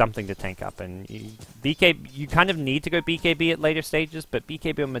to do something to tank up, and you kind of need to go BKB at later stages, but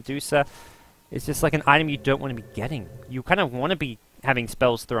BKB on Medusa is just like an item you don't want to be getting. You kind of want to be having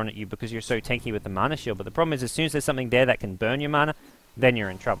spells thrown at you because you're so tanky with the mana shield, but the problem is as soon as there's something there that can burn your mana, then you're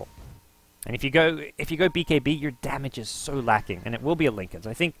in trouble. And if you go BKB, your damage is so lacking, and it will be a Lincoln's.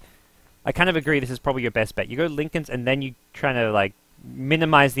 I kind of agree this is probably your best bet. You go Lincoln's and then you try to like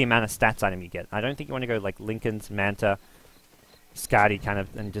minimize the amount of stats item you get. I don't think you want to go like Lincoln's, Manta, Skadi kind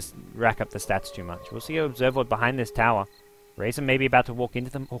of, and just rack up the stats too much. We'll see Observer behind this tower. Razor maybe about to walk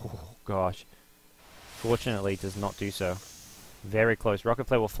into them. Oh, gosh. Fortunately, does not do so. Very close. Rocket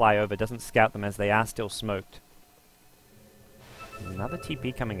Flare will fly over. Doesn't scout them as they are still smoked. Another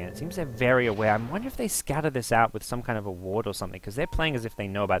TP coming in. It seems they're very aware. I wonder if they scatter this out with some kind of a ward or something, because they're playing as if they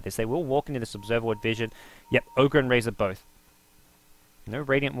know about this. They will walk into this Observer Ward vision. Yep, Ogre and Razor both. No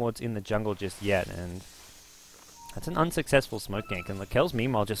Radiant Wards in the jungle just yet, and that's an unsuccessful smoke gank. And Lakel's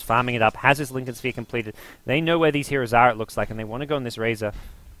meanwhile just farming it up, has his Lincoln Sphere completed. They know where these heroes are, it looks like, and they want to go on this Razor,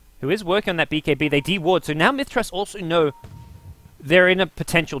 who is working on that BKB. They de-ward, so now MiTH also know they're in a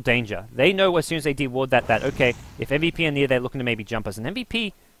potential danger. They know as soon as they de-ward that, okay, if MVP are near, they're looking to maybe jump us. And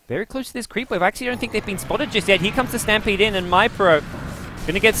MVP, very close to this creep wave. I actually don't think they've been spotted just yet. Here comes the Stampede in, and MyPro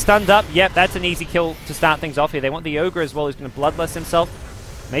going to get stunned up. Yep, that's an easy kill to start things off here. They want the Ogre as well, who's going to Bloodlust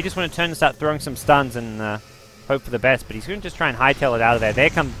himself. May just want to turn and start throwing some stuns and hope for the best, but he's going to just try and hightail it out of there.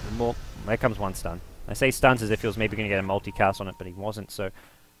 There comes one stun. I say stuns as if he was maybe going to get a multicast on it, but he wasn't, so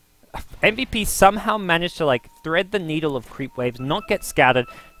MVP somehow managed to like thread the needle of creep waves, not get scattered.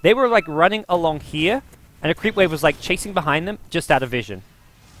 They were like running along here, and a creep wave was like chasing behind them, just out of vision.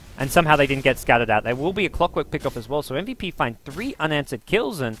 And somehow they didn't get scattered out. There will be a Clockwork pickoff as well, so MVP find 3 unanswered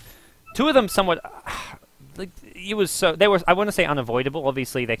kills, and 2 of them somewhat like it was so they were, I want to say, unavoidable.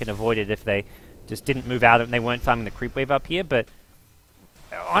 Obviously they can avoid it if they just didn't move out and they weren't farming the creep wave up here, but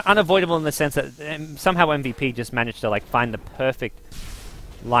unavoidable in the sense that somehow MVP just managed to like find the perfect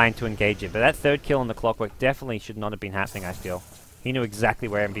line to engage it. But that 3rd kill on the Clockwork definitely should not have been happening, I feel. He knew exactly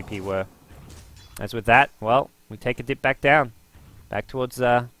where MVP were. As with that, well, we take a dip back down. Back towards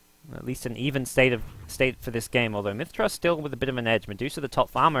at least an even state for this game, although MiTH still with a bit of an edge. Medusa the top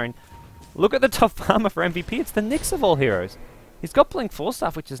farmer, and look at the top farmer for MVP. It's the Nyx of all heroes. He's got Blink 4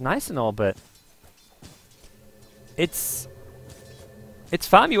 stuff, which is nice and all, but it's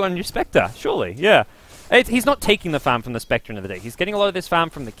farm you on your Spectre, surely, yeah. He's not taking the farm from the Spectre of the day. He's getting a lot of this farm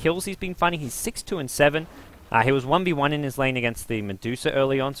from the kills he's been finding. He's 6-2 and 7. He was 1v1 in his lane against the Medusa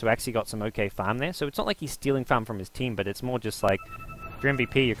early on, so actually got some okay farm there. So it's not like he's stealing farm from his team, but it's more just like, if you're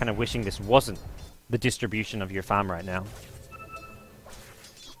MVP, you're kind of wishing this wasn't the distribution of your farm right now.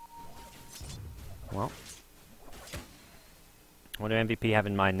 Well, what do MVP have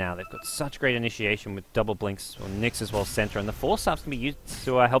in mind now? They've got such great initiation with double blinks, or Nyx as well center, and the 4-staffs can be used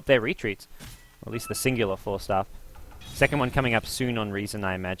to help their retreats. Or at least the singular 4-staff. Second one coming up soon on Reason,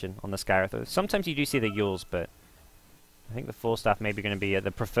 I imagine, on the Skywrath. Sometimes you do see the Yules, but I think the 4-staff may be going to be the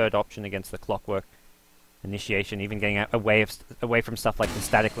preferred option against the Clockwork initiation, even getting away from stuff like the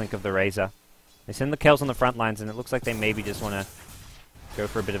static link of the Razor. They send the Kells on the front lines, and it looks like they maybe just want to go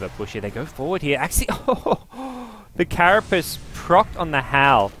for a bit of a push here. They go forward here. Actually, the Carapace procced on the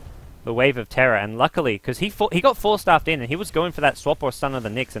Howl, the Wave of Terror, and luckily, because he got 4-staffed in, and he was going for that swap or stun of the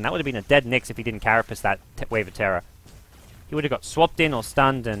Nyx, and that would have been a dead Nyx if he didn't Carapace that Wave of Terror. He would have got swapped in or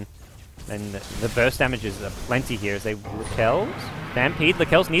stunned, and then the burst damages are plenty here as they Lakel's Stampede.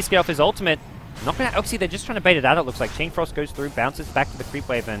 Lakel's needs to get off his ultimate. Not gonna actually, they're just trying to bait it out, it looks like. Chain Frost goes through, bounces back to the creep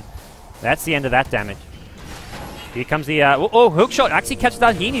wave, and that's the end of that damage. Here comes the hook shot. Actually catches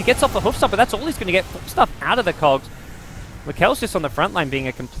that Heen. He gets off the hoof stop, but that's all he's gonna get. Stuff out of the cogs. Lakel's just on the front line being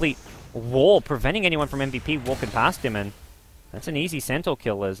a complete wall, preventing anyone from MVP walking past him, and that's an easy Centaur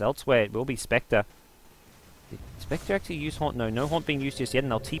kill, as elsewhere it will be Spectre. Did Spectre actually use Haunt? No, no Haunt being used just yet,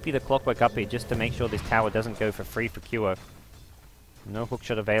 and they'll TP the Clockwork up here just to make sure this tower doesn't go for free for Cure. No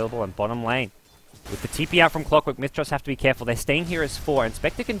hookshot available, and bottom lane. With the TP out from Clockwork, MiTH have to be careful. They're staying here as 4, and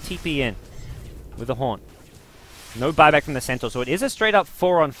Spectre can TP in with a Haunt. No buyback from the Centaur, so it is a straight up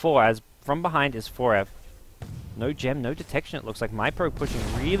 4-on-4, as from behind is 4F. No gem, no detection, it looks like. MyPro pushing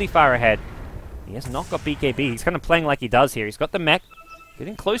really far ahead. He has not got BKB. He's kind of playing like he does here. He's got the mech,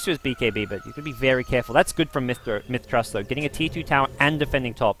 getting close to his BKB, but you can be very careful. That's good from MiTH, though. Getting a tier 2 tower and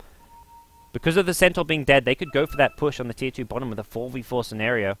defending top. Because of the Centaur being dead, they could go for that push on the tier 2 bottom with a 4v4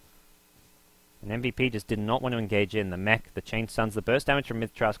 scenario. And MVP just did not want to engage in. The mech, the chain stuns, the burst damage from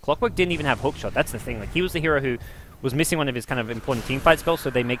MiTH. Clockwork didn't even have hookshot. That's the thing. Like, he was the hero who was missing one of his kind of important teamfight skills, so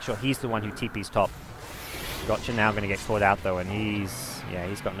they make sure he's the one who TP's top. Gotcha now going to get caught out, though, and he's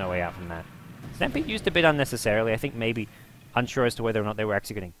got no way out from that. Stampede used a bit unnecessarily. I think maybe unsure as to whether or not they were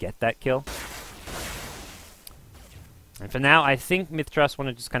actually going to get that kill. And for now, I think MiTH want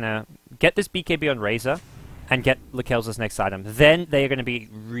to just kind of get this BKB on Razor and get Lakel's next item. Then they are going to be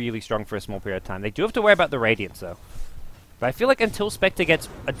really strong for a small period of time. They do have to worry about the Radiance, though. But I feel like until Spectre gets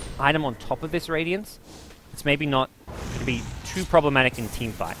an item on top of this Radiance, it's maybe not going to be too problematic in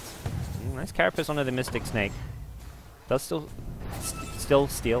team fights. Nice Carapace onto the Mystic Snake. Does still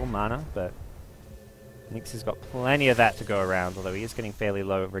steal mana, but Nyx has got plenty of that to go around, although he is getting fairly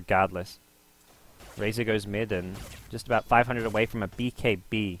low regardless. Razor goes mid, and just about 500 away from a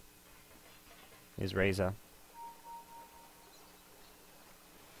BKB is Razor.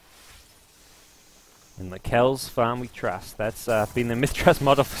 And the Kells farm we trust. That's been the MiTH Trust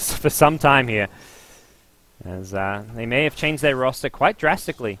model for some time here. As they may have changed their roster quite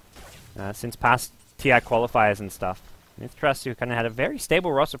drastically since past TI qualifiers and stuff. MiTH Trust, who kind of had a very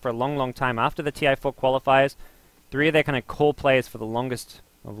stable roster for a long, long time after the TI4 qualifiers. 3 of their kind of core players for the longest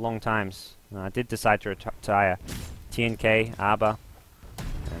of long times did decide to retire. TNK, Arbor,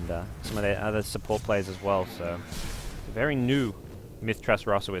 and some of their other support players as well. So, it's a very new MiTH Trust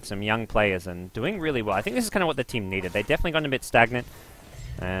roster with some young players and doing really well. I think this is kind of what the team needed. They definitely got a bit stagnant.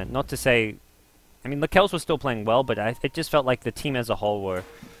 Not to say... I mean, the Kells were still playing well, but it just felt like the team as a whole were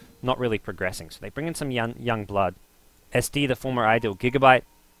not really progressing. So they bring in some young blood. SD, the former Ideal Gigabyte,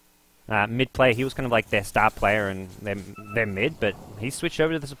 mid player, he was kind of like their star player and their mid, but he switched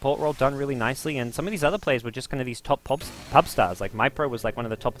over to the support role, done really nicely, and some of these other players were just kind of these top pub stars. Like MyPro was like one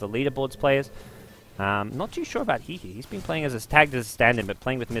of the top of the leaderboards players. Not too sure about Hihi. He's been playing tagged as a stand-in, but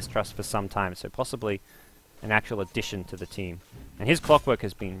playing with MiTH Trust for some time, so possibly an actual addition to the team. And his clockwork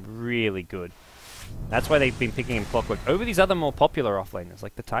has been really good. That's why they've been picking him clockwork over these other more popular offlaners,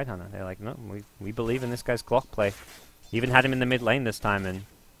 like the Tidehunter. They're like, no, we believe in this guy's clock play. Even had him in the mid lane this time, and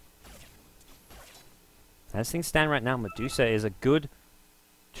as things stand right now, Medusa is a good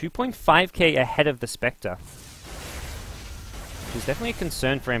 2.5k ahead of the Spectre. Which is definitely a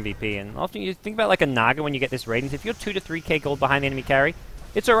concern for MVP, and often you think about like a Naga when you get this ratings. If you're 2 to 3k gold behind the enemy carry,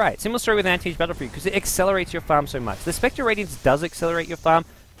 it's alright. Similar story with Anti-Mage Battle for you, because it accelerates your farm so much. The Spectre ratings does accelerate your farm,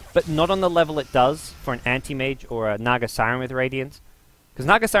 but not on the level it does for an Anti-Mage or a Naga Siren with Radiance. Because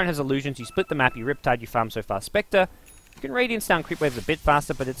Naga Siren has illusions, you split the map, you Riptide, you farm so fast. Spectre, you can Radiance down creep waves a bit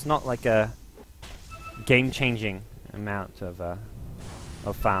faster, but it's not like a game-changing amount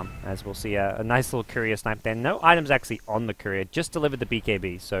of farm, as we'll see a nice little courier snipe there. No items actually on the courier, just delivered the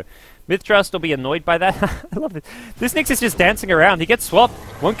BKB, so MiTH Trust will be annoyed by that. I love it. This Nyx is just dancing around. He gets swapped,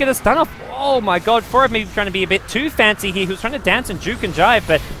 won't get a stun off. Oh my god, Forab maybe trying to be a bit too fancy here. He was trying to dance and juke and jive,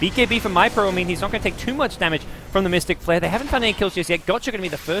 but BKB for MyPro will mean he's not going to take too much damage from the Mystic Flare. They haven't found any kills just yet. Gotcha going to be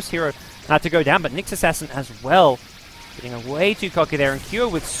the first hero to go down, but Nyx Assassin as well. Getting way too cocky there, and Cure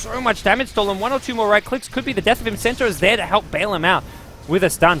with so much damage stolen. 1 or 2 more right clicks could be the death of him. Centaur is there to help bail him out with a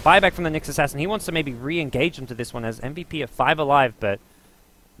stun. Buyback from the Nyx Assassin. He wants to maybe re-engage into this one as MVP of 5 alive, but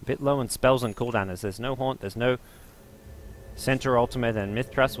a bit low on spells and cooldowns. There's no Haunt, there's no Centaur ultimate, and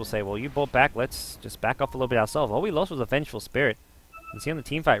MiTH Trust will say, well, you bought back, let's just back off a little bit ourselves. All we lost was a Vengeful Spirit. You can see on the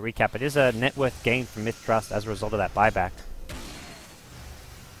teamfight recap, it is a net worth gain for MiTH Trust as a result of that buyback.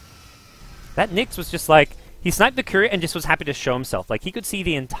 That Nyx was just like, he sniped the courier and just was happy to show himself. Like, he could see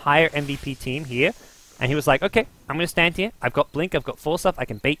the entire MVP team here, and he was like, okay, I'm going to stand here. I've got Blink, I've got Force Up, I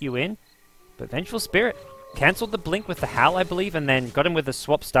can bait you in. But Vengeful Spirit cancelled the Blink with the Howl, I believe, and then got him with a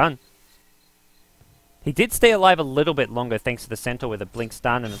swap stun. He did stay alive a little bit longer thanks to the Centaur with a Blink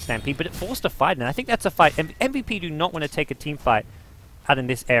stun and a Stampede, but it forced a fight, and I think that's a fight. MVP do not want to take a team fight out in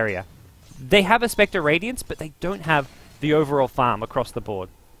this area. They have a Spectre Radiance, but they don't have the overall farm across the board.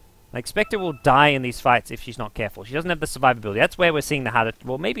 Like, Spectre will die in these fights if she's not careful. She doesn't have the survivability. That's where we're seeing the harder,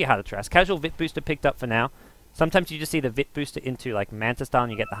 well, maybe harder Trask. Casual Vit Booster picked up for now. Sometimes you just see the Vit Booster into, like, Manta style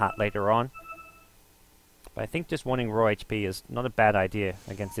and you get the heart later on. But I think just wanting raw HP is not a bad idea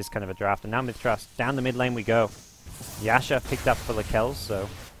against this kind of a draft. And now MiTH Trust, down the mid lane we go. Yasha picked up for the Kells, so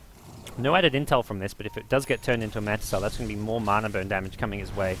no added intel from this, but if it does get turned into a Manta style, that's going to be more mana burn damage coming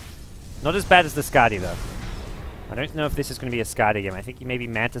his way. Not as bad as the Skadi, though. I don't know if this is going to be a Skadi game. I think you maybe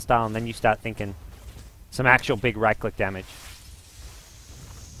Manta style, and then you start thinking some actual big right-click damage.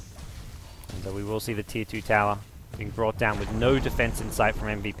 And so we will see the Tier 2 tower being brought down with no defense in sight from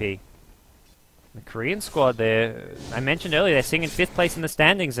MVP. The Korean squad there, I mentioned earlier, they're sitting in 5th place in the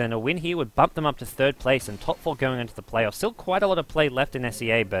standings, and a win here would bump them up to 3rd place and top 4 going into the playoffs. Still quite a lot of play left in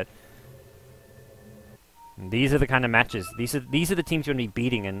SEA, but these are the kind of matches. These are the teams you want to be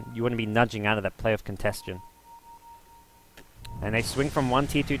beating, and you want to be nudging out of that playoff contention. And they swing from one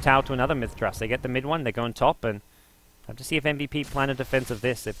Tier 2 tower to another MiTH Trust. They get the mid one, they go on top, and have to see if MVP plan a defense of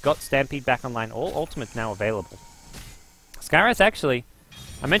this. They've got Stampede back online, all ultimates now available. Skyrath actually,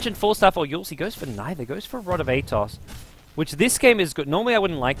 I mentioned Full Staff or Yules, he goes for neither, goes for Rod of Atos, which this game is good. Normally I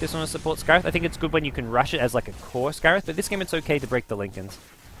wouldn't like this on a support Skyrath. I think it's good when you can rush it as like a core Skyrath, but this game it's okay to break the Lincolns.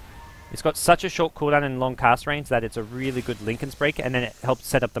 It's got such a short cooldown and long cast range that it's a really good Lincoln's breaker, and then it helps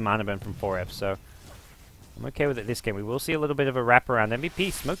set up the mana burn from 4F, so I'm okay with it this game. We will see a little bit of a wraparound.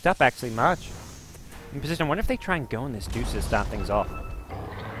 MVP smoked up actually, March. In position, I wonder if they try and go on this Deuce to start things off.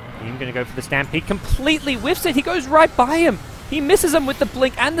 Team going to go for the Stampede. Completely whiffs it. He goes right by him. He misses him with the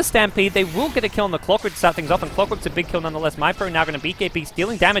blink and the stampede. They will get a kill on the Clockwork to start things off, and Clockwork's a big kill nonetheless. MiPro now going to BKB,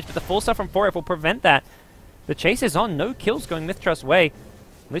 stealing damage, but the 4-star from 4F will prevent that. The chase is on. No kills going MiTH Trust's way.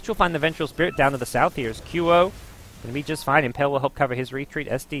 Lich will find the Vengeful Spirit down to the south here as QO going to be just fine. Impale will help cover his retreat.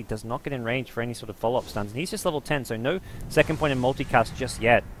 SD does not get in range for any sort of follow-up stuns, and he's just level 10, so no second point in multicast just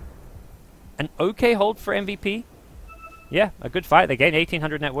yet. An okay hold for MVP. Yeah, a good fight. They gain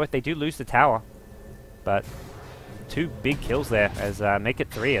 1800 net worth. They do lose the tower, but 2 big kills there as make it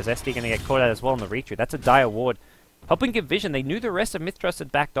 3 as SD going to get caught out as well in the retreat. That's a dire ward. Helping give vision. They knew the rest of MiTH Trust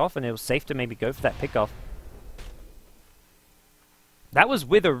had backed off and it was safe to maybe go for that pickoff. That was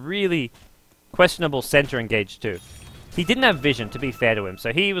with a really questionable center engage too. He didn't have vision, to be fair to him.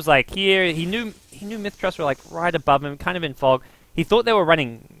 So he was like here, he knew MiTH Trust were like right above him, kind of in fog. He thought they were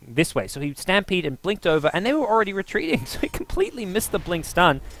running this way, so he stampede and blinked over and they were already retreating. So he completely missed the blink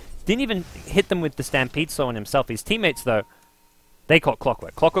stun. Didn't even hit them with the stampede slow on himself. His teammates, though, they caught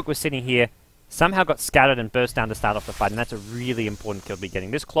Clockwork. Clockwork was sitting here, somehow got scattered and burst down to start off the fight, and that's a really important kill to be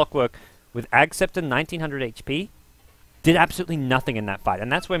getting. This Clockwork, with Ag Scepter 1900 HP, did absolutely nothing in that fight,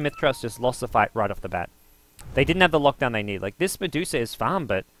 and that's where MiTH Trust just lost the fight right off the bat. They didn't have the lockdown they need. Like, this Medusa is farm,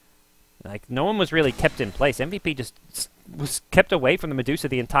 but like no one was really kept in place. MVP just was kept away from the Medusa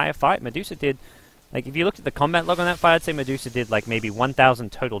the entire fight. Medusa did... Like, if you looked at the combat log on that fight, I'd say Medusa did, like, maybe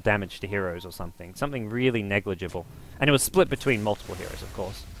 1,000 total damage to heroes or something. Something really negligible. And it was split between multiple heroes, of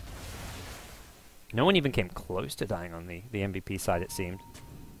course. No one even came close to dying on the MVP side, it seemed.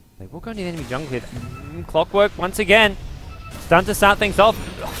 They will go into the enemy jungle here. Clockwork, once again. Stun to start things off.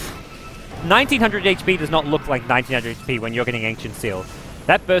 1900 HP does not look like 1900 HP when you're getting Ancient Seal.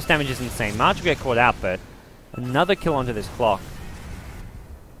 That burst damage is insane. March will get caught out, but another kill onto this clock.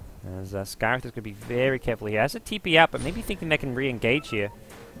 As Skyrath is going to be very careful here. Has a TP out, but maybe thinking they can re-engage here.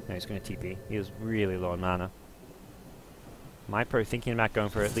 No, he's going to TP. He was really low on mana. MiPro thinking about going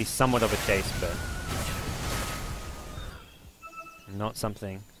for at least somewhat of a chase, but not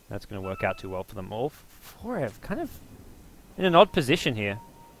something that's going to work out too well for them all. 4F kind of in an odd position here.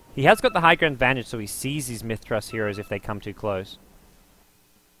 He has got the high ground advantage, so he sees his MiTH Trust heroes if they come too close.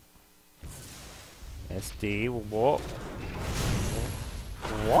 SD will walk.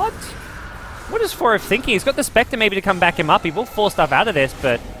 What? What is 4F thinking? He's got the Spectre maybe to come back him up. He will force stuff out of this,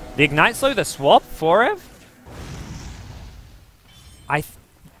 but the Ignite Slow, the swap, 4F?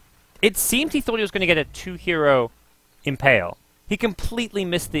 It seemed he thought he was going to get a 2-hero Impale. He completely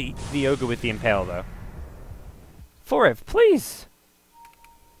missed the Ogre with the Impale, though. 4F, please!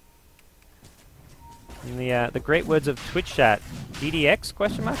 In the great words of Twitch chat, DDX,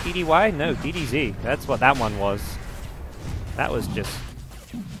 question mark? DDY? No, DDZ. That's what that one was. That was just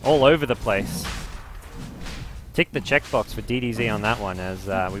all over the place. Tick the checkbox for DDZ on that one, as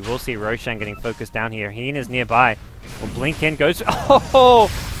we will see Roshan getting focused down here. Heen is nearby. Will blink in, goes...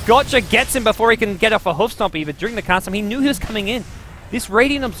 Oh! Gotcha gets him before he can get off a hoof stomp even during the cast time. He knew he was coming in. This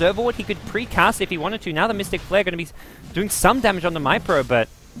Radiant Observer Ward he could pre-cast if he wanted to. Now the Mystic Flare going to be doing some damage on the MiPro, but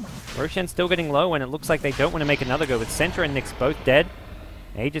Roshan's still getting low, and it looks like they don't want to make another go with Center and Nyx both dead.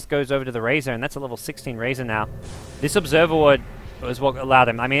 Aegis goes over to the Razor, and that's a level 16 Razor now. This Observer Ward was what allowed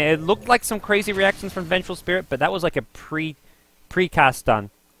him. I mean, it looked like some crazy reactions from Vengeful Spirit, but that was like a pre-cast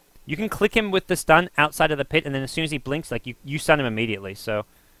stun. You can click him with the stun outside of the pit, and then as soon as he blinks, like you stun him immediately. So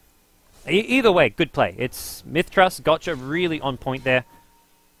either way, good play. It's MiTH Trust, Gotcha really on point there.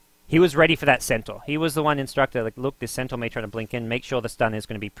 He was ready for that Centaur. He was the one instructor, like, look, this Centaur may try to blink in, make sure the stun is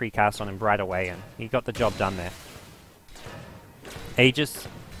going to be pre-cast on him right away, and he got the job done there. Aegis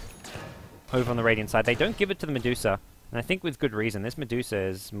over on the Radiant side. They don't give it to the Medusa, and I think with good reason. This Medusa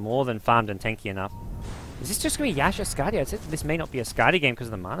is more than farmed and tanky enough. Is this just going to be Yasha Skadi? I said this may not be a Skadi game because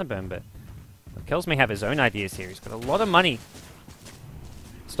of the mana burn, but Kells may have his own ideas here. He's got a lot of money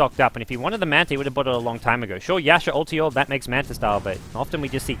stocked up, and if he wanted the Manta, he would have bought it a long time ago. Sure, Yasha ulti orb, that makes Manta style, but often we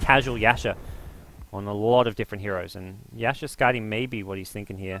just see casual Yasha on a lot of different heroes, and Yasha Skadi may be what he's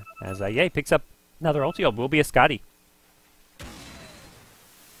thinking here. As, yeah, he picks up another ulti orb, will be a Skadi.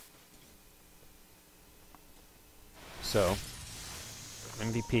 So,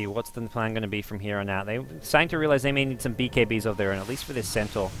 MVP, what's the plan going to be from here on out? They're starting to realize they may need some BKBs of their own, at least for this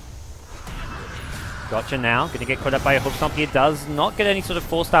Centaur. Gotcha now. Going to get caught up by a hoof stomp here. Does not get any sort of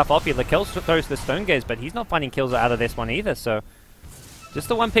 4-staff off here. Lakel throws the Stone Gaze, but he's not finding kills out of this one either, so just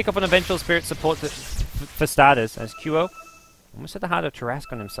the one pick up on Eventual Spirit support for starters, as QO almost at the heart of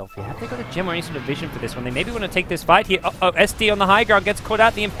Tarrasque on himself here. Have they got a gem or any sort of vision for this one? They maybe want to take this fight here. Uh-oh, SD on the high ground gets caught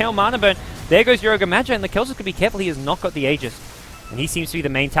out. The Impale Mana Burn. There goes Yoga Magi, and Lakel's just going to be careful. He has not got the Aegis, and he seems to be the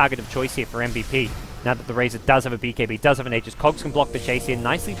main target of choice here for MVP. Now that the Razor does have a BKB, does have an Aegis. Cogs can block the chase here.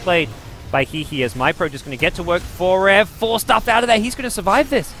 Nicely played by HeHe as MiPro just going to get to work. Forev, 4-stuff out of there. He's going to survive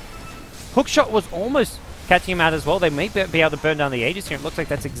this. Hookshot was almost catching him out as well. They may be able to burn down the Aegis here. It looks like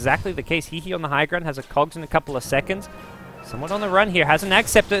that's exactly the case. HeHe on the high ground has a cogs in a couple of seconds. Somewhat on the run here. Has an Ag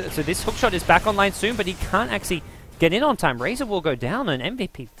Scepter, so this Hookshot is back online soon, but he can't actually get in on time. Razor will go down, and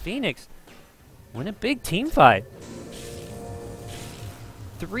MVP Phoenix win a big team fight.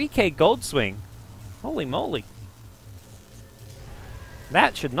 3k gold swing. Holy moly.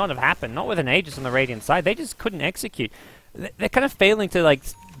 That should not have happened. Not with an Aegis on the Radiant side. They just couldn't execute. They're kind of failing to, like,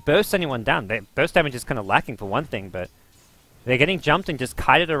 burst anyone down. Burst damage is kind of lacking for one thing, but they're getting jumped and just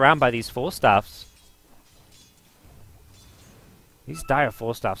kited around by these 4-staffs. These dire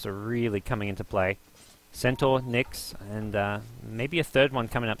 4-staffs are really coming into play. Centaur, Nyx, and maybe a third one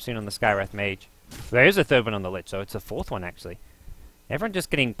coming up soon on the Skywrath Mage. There is a third one on the Lich, so it's a fourth one actually. Everyone just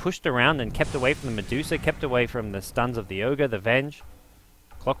getting pushed around and kept away from the Medusa, kept away from the stuns of the Ogre, the Venge.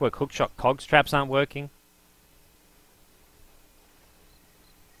 Clockwork Hookshot Cogs traps aren't working.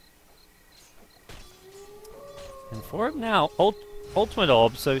 And for it now, Ultimate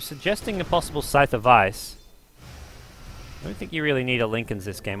Orb, so suggesting a possible Scythe of Ice. I don't think you really need a Linken's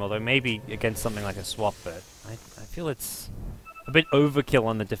this game, although maybe against something like a swap, but I feel it's a bit overkill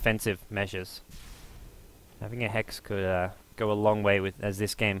on the defensive measures. Having a Hex could go a long way with as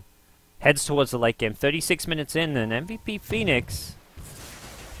this game heads towards the late game. 36 minutes in, and MVP Phoenix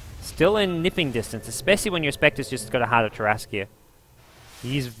still in nipping distance, especially when your Spectre's just got a harder Tarrasque here.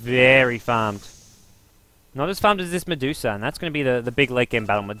 He's very farmed. Not as farmed as this Medusa, and that's going to be the big late game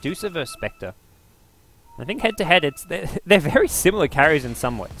battle. Medusa versus Spectre. I think head-to-head, they're very similar carries in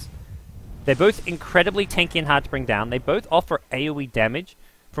some ways. They're both incredibly tanky and hard to bring down. They both offer AoE damage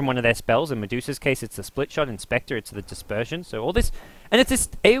from one of their spells. In Medusa's case, it's the Split Shot. In Spectre, it's the Dispersion. So all this... And it's this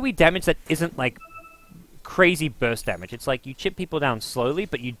AoE damage that isn't, like, crazy burst damage. It's like you chip people down slowly,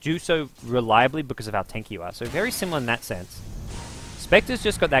 but you do so reliably because of how tanky you are. So very similar in that sense. Spectre's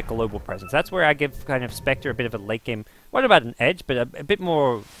just got that global presence. That's where I give kind of Spectre a bit of a late game... What about an edge? But a bit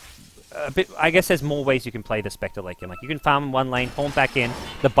more... I guess there's more ways you can play the Spectre late game. Like, you can farm in one lane, haunt back in.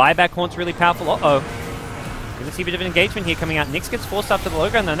 The buyback haunt's really powerful. Uh-oh. Gonna see a bit of an engagement here coming out. Nyx gets 4-staff to the low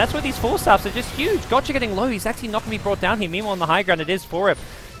ground, though, and that's where these 4-staffs are just huge. Gotcha getting low. He's actually not going to be brought down here. Meanwhile, on the high ground, it is for it.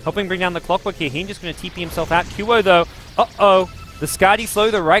 Helping bring down the Clockwork here. He's just going to TP himself out. QO, though. Uh-oh. The Skadi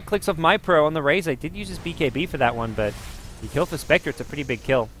slow, the right clicks of MiPro on the Razor. Did use his BKB for that one, but he killed for Spectre. It's a pretty big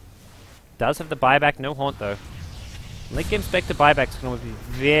kill. Does have the buyback. No haunt, though. Late game Spectre buybacks can always be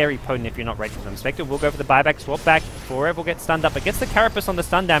very potent if you're not ready for them. Spectre will go for the buyback, swap back. Forever will get stunned up. It gets the Carapace on the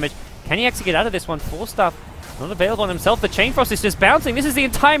stun damage. Can he actually get out of this one? 4-staff not available on himself. The Chain Frost is just bouncing. This is the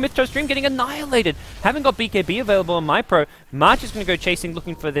entire MiTH stream getting annihilated. Haven't got BKB available on MiPro. March is going to go chasing,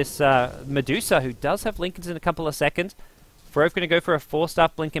 looking for this Medusa, who does have Linken's in a couple of seconds. Forever going to go for a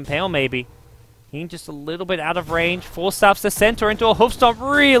 4-staff Blink Impale, maybe. He just a little bit out of range. 4-staffs the center into a hoof stomp.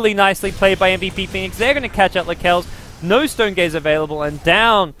 Really nicely played by MVP Phoenix. They're going to catch up Lakel's. No Stone Gaze available, and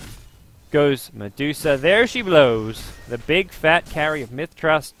down goes Medusa. There she blows. The big fat carry of MiTH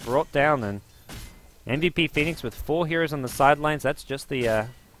Trust brought down, and MVP Phoenix with 4 heroes on the sidelines. That's just the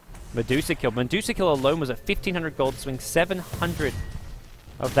Medusa kill. Medusa kill alone was a 1,500 gold swing, 700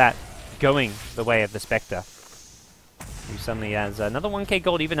 of that going the way of the Spectre, who suddenly has another 1k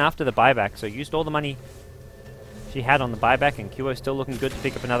gold even after the buyback, so used all the money she had on the buyback, and QO still looking good to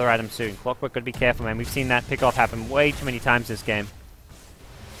pick up another item soon. Clockwork, gotta be careful, man. We've seen that pick-off happen way too many times this game.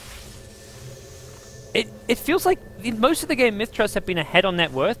 It feels like in most of the game MiTH Trust have been ahead on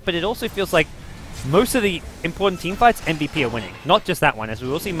net worth, but it also feels like most of the important team fights MVP are winning. Not just that one, as we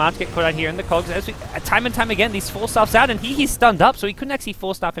will see March get caught out here in the cogs. As we, time and time again, these 4-staffs out, and he's stunned up, so he couldn't actually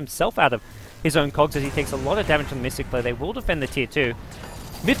 4-staff himself out of his own cogs as he takes a lot of damage from the Mystic player. They will defend the tier 2.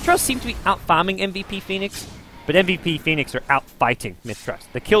 MiTH Trust seem to be out-farming MVP Phoenix, but MVP Phoenix are out-fighting MiTH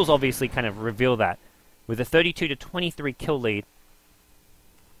Trust. The kills obviously kind of reveal that, with a 32-23 kill lead.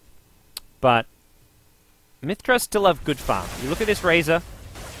 But MiTH Trust still have good farm. You look at this Razor,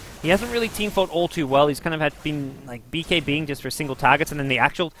 he hasn't really team fought all too well. He's kind of been like BKBing just for single targets, and then the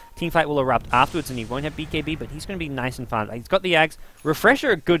actual team fight will erupt afterwards, and he won't have BKB, but he's going to be nice and farmed. He's got the Ags.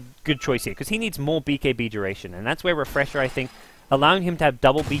 Refresher, a good choice here, because he needs more BKB duration, and that's where Refresher, I think, allowing him to have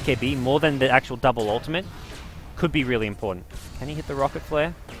double BKB more than the actual double ultimate could be really important. Can he hit the Rocket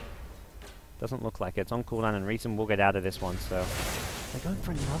Flare? Doesn't look like it. It's on cooldown, and Reason will get out of this one, so they're going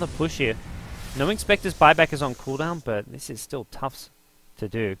for another push here. Knowing Spectre's buyback is on cooldown, but this is still tough to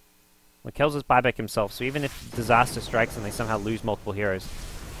do. Lakel's his buyback himself, so even if disaster strikes and they somehow lose multiple heroes,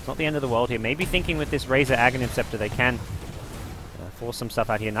 it's not the end of the world here. Maybe thinking with this Razor Aghanim Scepter they can force some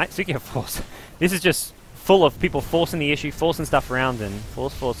stuff out here. Speaking of force, this is just full of people forcing the issue, forcing stuff around, and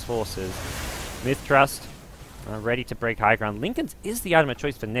forces. MiTH Trust ready to break high ground. Lincoln's is the item of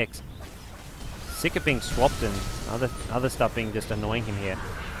choice for Nyx. Sick of being swapped and other stuff being just annoying him here.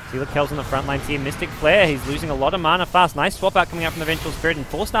 See Lakel's on the front lines here. Mystic Flare, he's losing a lot of mana fast. Nice swap out coming out from the Vengeful Spirit and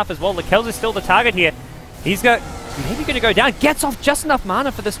Force Staff as well. Lakel's is still the target here. He's maybe going to go down. Gets off just enough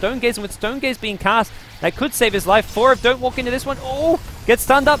mana for the Stone Gaze, and with Stone Gaze being cast, that could save his life. Forev, don't walk into this one. Oh, gets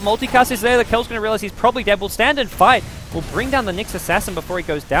stunned up. Multicast is there. Lakel's going to realize he's probably dead. Will stand and fight. Will bring down the Nyx Assassin before he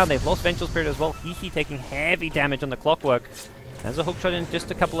goes down. They've lost Vengeful Spirit as well. MiTH taking heavy damage on the Clockwork. There's a hookshot in just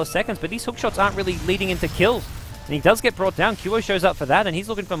a couple of seconds, but these hookshots aren't really leading into kills. And he does get brought down. Qo shows up for that, and he's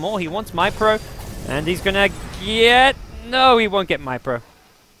looking for more. He wants MyPro, and he's going to get... No, he won't get MyPro.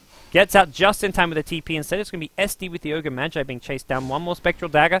 Gets out just in time with a TP. Instead, it's going to be SD with the Ogre Magi being chased down. One more Spectral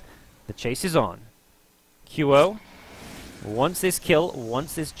Dagger. The chase is on. Qo wants this kill,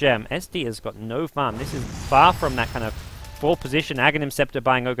 wants this gem. SD has got no farm. This is far from that kind of full position Aghanim Scepter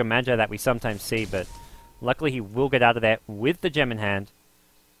buying Ogre Magi that we sometimes see, but luckily he will get out of there with the gem in hand.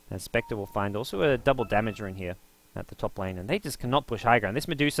 And Spectre will find also a double damager in here at the top lane, and they just cannot push high ground. This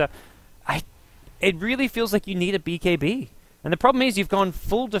Medusa, it really feels like you need a BKB. And the problem is you've gone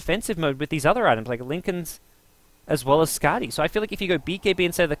full defensive mode with these other items, like Lincoln's as well as Skadi. So I feel like if you go BKB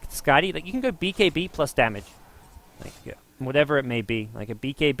instead of the Skadi, like you can go BKB plus damage. Like, yeah, whatever it may be. Like a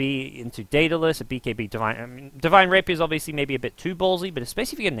BKB into Daedalus, a BKB Divine... I mean, Divine Rapier is obviously maybe a bit too ballsy, but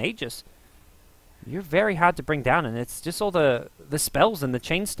especially if you get an Aegis, you're very hard to bring down, and it's just all the spells and the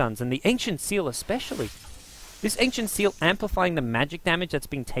chain stuns, and the Ancient Seal especially. This Ancient Seal amplifying the magic damage that's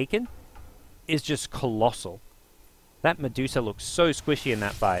being taken is just colossal. That Medusa looks so squishy in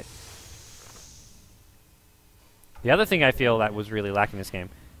that fight. The other thing I feel that was really lacking this game,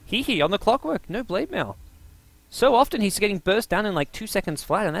 MiTH on the Clockwork, no Blade Mail. So often he's getting burst down in like 2 seconds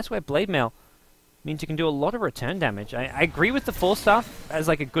flat, and that's where Blade Mail means you can do a lot of return damage. I agree with the Force Staff as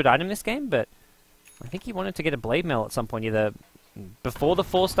like a good item in this game, but I think he wanted to get a Blade Mail at some point, either before the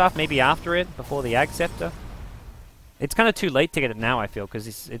Force Staff, maybe after it, before the Ag Scepter. It's kind of too late to get it now, I feel,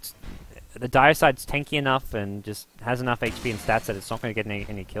 because it's the Dire Side's tanky enough and just has enough HP and stats that it's not going to get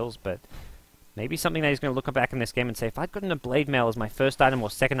any kills, but maybe something that he's going to look back in this game and say, if I'd gotten a Blade Mail as my first item or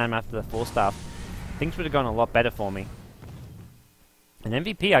second item after the Force Staff, things would have gone a lot better for me. And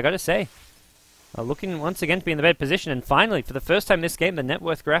MVP, I got to say, looking once again to be in the better position, and finally, for the first time this game, the net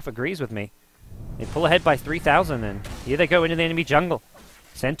worth graph agrees with me. They pull ahead by 3,000, and here they go into the enemy jungle.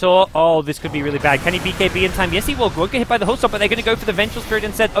 Centaur, oh, this could be really bad. Can he BKB in time? Yes, he will. Won't get hit by the hook stop, but they're going to go for the Vengeful Spirit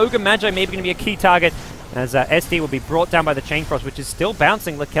instead. Ogre Magi maybe going to be a key target, as SD will be brought down by the Chain Cross, which is still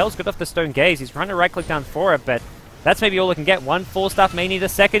bouncing. Lakel's got off the Stone Gaze. He's trying to right-click down for it, but that's maybe all he can get. One Force Staff may need a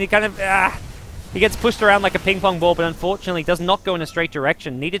second. He kind of, he gets pushed around like a ping-pong ball, but unfortunately does not go in a straight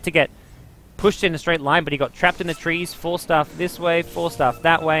direction. Needed to get pushed in a straight line, but he got trapped in the trees. Force Staff this way, Force Staff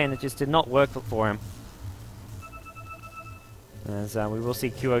that way, and it just did not work for him. As we will see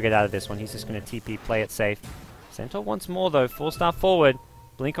Qo get out of this one. He's just going to TP, play it safe. Centaur once more, though. Force Staff forward.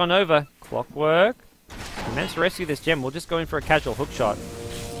 Blink on over. Clockwork. He managed to rescue this gem. We'll just go in for a casual hook shot.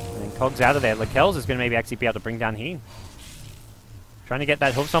 And then Cog's out of there. Lakel's is going to maybe actually be able to bring down Heen. Trying to get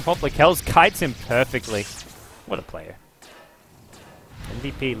that hoof stomp off. Lakel's kites him perfectly. What a player.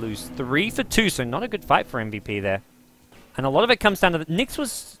 MVP lose 3 for 2, so not a good fight for MVP there. And a lot of it comes down to... Nyx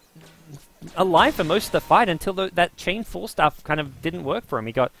was alive for most of the fight until that chain Force Staff kind of didn't work for him.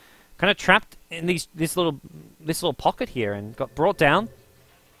 He got kind of trapped in this little pocket here and got brought down.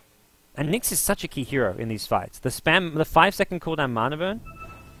 And Nyx is such a key hero in these fights. The 5-second cooldown mana burn,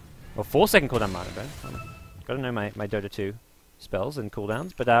 or 4-second cooldown mana burn. Got to know my Dota 2 spells and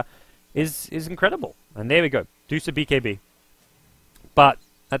cooldowns, but is incredible. And there we go, Deuce of BKB. But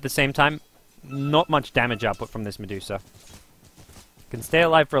at the same time, not much damage output from this Medusa. Can stay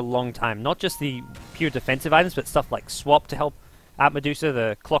alive for a long time. Not just the pure defensive items, but stuff like Swap to help out Medusa,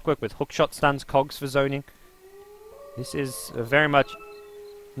 the Clockwork with hookshot stuns, Cogs for zoning. This is very much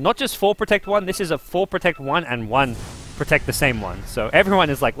not just 4 protect 1, this is a 4 protect 1 and 1 protect the same one. So everyone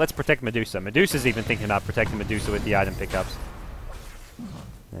is like, let's protect Medusa. Medusa's even thinking about protecting Medusa with the item pickups.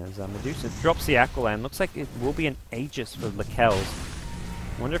 As Medusa drops the Aqualand. Looks like it will be an Aegis for Lakel's.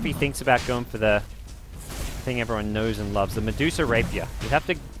 Wonder if he thinks about going for the thing everyone knows and loves, the Medusa Rapier. You'd have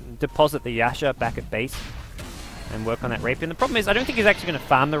to deposit the Yasha back at base and work on that Rapier. And the problem is, I don't think he's actually going to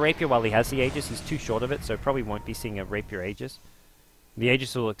farm the Rapier while he has the Aegis. He's too short of it, so probably won't be seeing a Rapier Aegis. The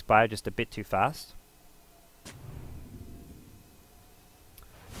Aegis will expire just a bit too fast.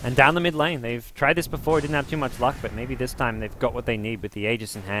 And down the mid lane, they've tried this before, didn't have too much luck, but maybe this time they've got what they need with the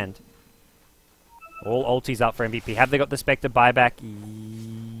Aegis in hand. All ultis up for MVP. Have they got the Spectre buyback?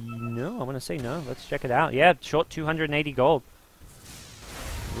 no? I want to say no. Let's check it out. Yeah, short 280 gold.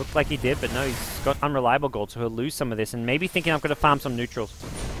 Looked like he did, but no, he's got unreliable gold, so he'll lose some of this. And maybe thinking I've got to farm some neutrals.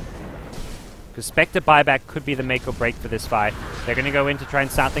 Because Spectre buyback could be the make or break for this fight. They're going to go in to try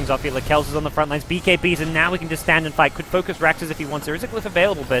and start things off here. Lakel's is on the front lines. BKBs, and now we can just stand and fight. Could focus Raxes if he wants. There is a glyph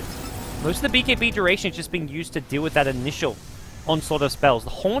available, but most of the BKB duration is just being used to deal with that initial onslaught of spells. The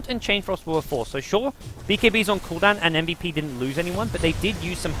Haunt and Chain Frost were forced. So sure, BKB's on cooldown and MVP didn't lose anyone, but they did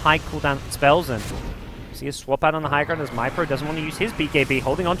use some high cooldown spells, and see a swap out on the high ground as MiPro doesn't want to use his BKB,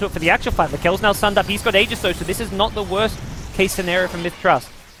 holding on to it for the actual fight. Lakel's now sunned up. He's got Aegis though, so this is not the worst case scenario for MiTH Trust.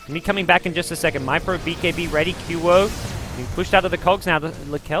 Me coming back in just a second. MiPro, BKB ready. QO being pushed out of the cogs now.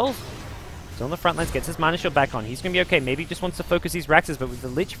 Lakel's still on the front lines, gets his mana shield back on. He's going to be okay. Maybe he just wants to focus these Raxes, but with the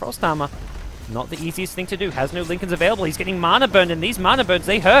Lich Frost Armor, not the easiest thing to do. Has no Lincolns available. He's getting mana burned, and these mana burns,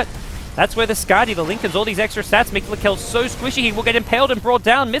 they hurt. That's where the Skadi, the Lincolns, all these extra stats make Lakel so squishy. He will get impaled and brought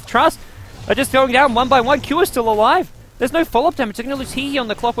down. MiTH Trust are just going down one by one. Q is still alive. There's no follow-up damage. They're going to lose Hee on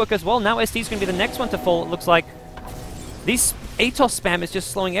the Clockwork as well. Now SD's going to be the next one to fall, it looks like. These Atos spam is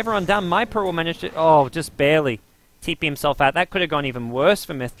just slowing everyone down. MiPro will manage to... Oh, just barely TP himself out. That could have gone even worse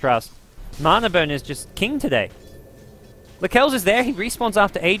for MiTH Trust. Mana burn is just king today. Lakel's is there. He respawns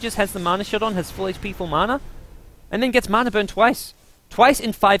after Aegis, has the mana shield on, has full HP, full mana, and then gets mana burn twice. Twice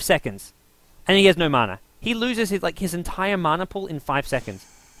in 5 seconds. And he has no mana. He loses his entire mana pool in 5 seconds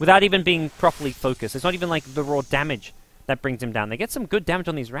without even being properly focused. It's not even like the raw damage that brings him down. They get some good damage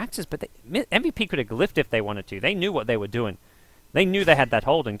on these Raxes, but MVP could have glyphed if they wanted to. They knew what they were doing. They knew they had that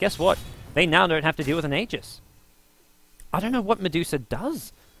hold, and guess what? They now don't have to deal with an Aegis. I don't know what Medusa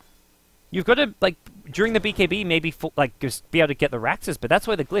does. You've got to, like, during the BKB, maybe, just be able to get the Raxes, but that's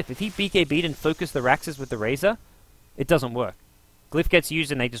why the glyph. If he BKB'd and focused the Raxes with the Razor, it doesn't work. Glyph gets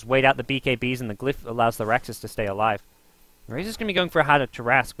used, and they just wait out the BKBs, and the glyph allows the Raxes to stay alive. The Razor's going to be going for a harder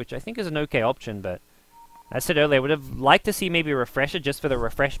Tarrasque, which I think is an okay option, but as I said earlier, I would have liked to see maybe a Refresher just for the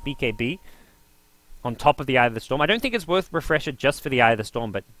Refresh BKB on top of the Eye of the Storm. I don't think it's worth Refresher just for the Eye of the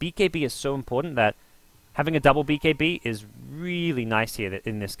Storm, but BKB is so important that having a double BKB is really nice here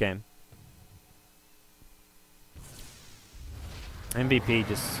in this game. MVP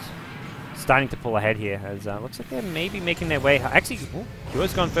just starting to pull ahead here, as looks like they're maybe making their way. Actually,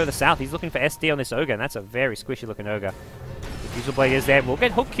 Q's gone further south. He's looking for SD on this Ogre, and that's a very squishy looking Ogre. Diffusal Blade is there. We'll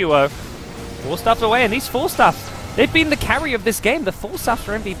get hooked, QO. 4 stuffs away, and these 4 stuffs, they've been the carry of this game. The 4 stuffs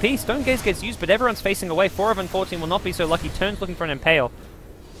for MVP. Stone Gaze gets used, but everyone's facing away. 4 of Unfortunate will not be so lucky. Turns looking for an Impale.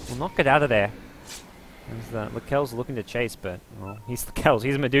 Will not get out of there. Lakel's looking to chase, but, well, he's Lakel's.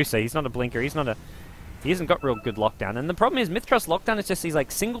 He's a Medusa. He's not a Blinker. He hasn't got real good lockdown. And the problem is, MiTH Trust lockdown is just these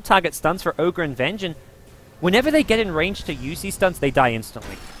like single target stunts for Ogre and Venge, and whenever they get in range to use these stunts, they die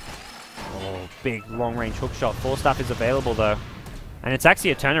instantly. Oh, big long range hook shot. 4 stuff is available though. And it's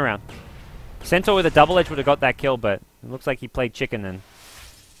actually a turnaround. Centaur with a double edge would have got that kill, but it looks like he played chicken and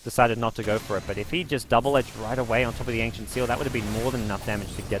decided not to go for it. But if he just double edged right away on top of the Ancient Seal, that would have been more than enough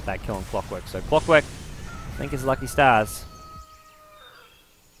damage to get that kill on Clockwork. So Clockwork, I think his lucky stars.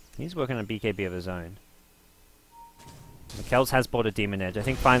 He's working on BKB of his own. Lakel's has bought a Demon Edge. I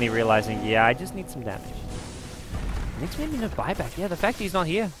think finally realizing, yeah, I just need some damage. Next maybe no buyback. Yeah, the fact he's not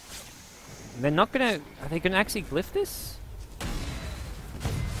here. They're not gonna... Are they gonna actually glyph this?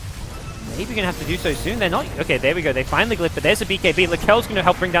 Maybe gonna have to do so soon. They're not... Okay, there we go. They finally glyphed it. There's a BKB. Lakel's gonna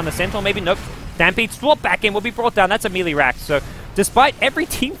help bring down the Centaur. Maybe nope. Stampede swap back in. Will be brought down. That's a melee rack. So, despite every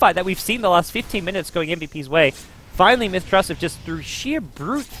team fight that we've seen the last 15 minutes going MVP's way, finally MiTH Trust have just through sheer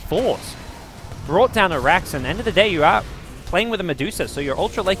brute force brought down a Rax. And at the end of the day, you are playing with a Medusa, so your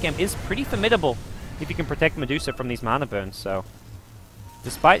ultra late game is pretty formidable if you can protect Medusa from these mana burns. So,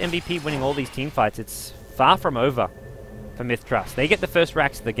 despite MVP winning all these team fights, it's far from over for MiTH Trust. They get the first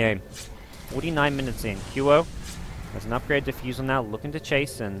Rax of the game. 49 minutes in. QO has an upgrade Diffusal now, looking to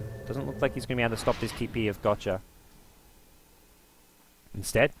chase, and doesn't look like he's going to be able to stop this TP of Gotcha.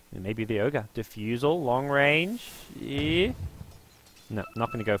 Instead, it may be the Ogre. Diffusal, long range. Yeah. No,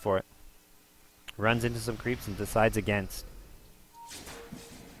 not going to go for it. Runs into some creeps and decides against.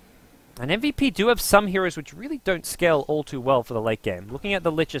 And MVP do have some heroes which really don't scale all too well for the late game. Looking at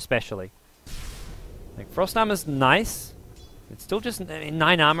the Lich especially. Like, Frost Armor's nice. It's still just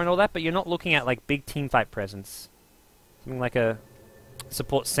 9 armor and all that, but you're not looking at like big teamfight presence. Something like a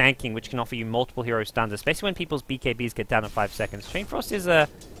support Sand King, which can offer you multiple hero stuns, especially when people's BKBs get down at 5 seconds. Chain Frost is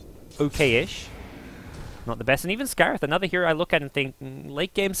okay-ish. Not the best. And even Skywrath, another hero I look at and think,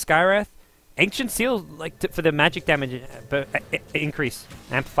 late game Skywrath, Ancient Seal, like for the magic damage increase,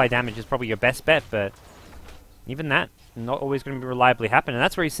 amplify damage is probably your best bet, but even that, not always going to be reliably happen. And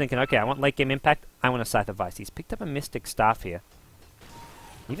that's where he's thinking, okay, I want late game impact, I want a Scythe of Vice. He's picked up a Mystic Staff here.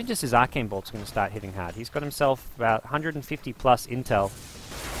 Even just his Arcane Bolt's going to start hitting hard. He's got himself about 150 plus intel.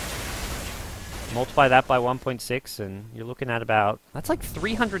 Multiply that by 1.6 and you're looking at about... That's like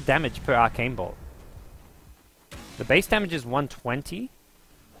 300 damage per Arcane Bolt. The base damage is 120.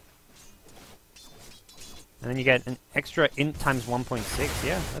 And then you get an extra int times 1.6.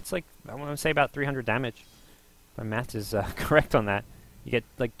 Yeah, that's like, I want to say about 300 damage. My math is correct on that. You get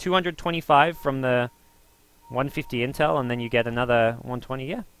like 225 from the 150 intel, and then you get another 120,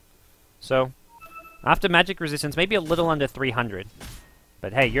 yeah. So, after magic resistance, maybe a little under 300.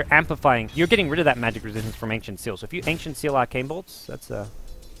 But hey, you're amplifying, you're getting rid of that magic resistance from Ancient Seal. So if you Ancient Seal Arcane Bolts, that's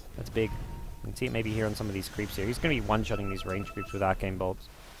big. You can see it maybe here on some of these creeps here. He's going to be one-shotting these range creeps with Arcane Bolts.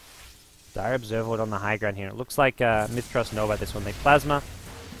 Dire Observer on the high ground here. It looks like MiTH Trust know about this one. They Plasma.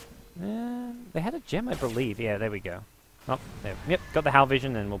 They had a gem, I believe. Yeah, there we go. Oh, there. Yep, got the Howl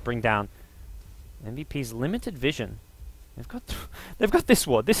Vision, and we'll bring down MVP's Limited Vision. They've got this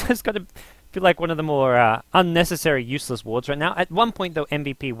ward. This has got to feel like one of the more unnecessary, useless wards right now. At one point, though,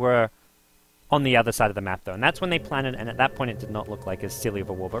 MVP were on the other side of the map, though, and that's when they planted, and at that point, it did not look like as silly of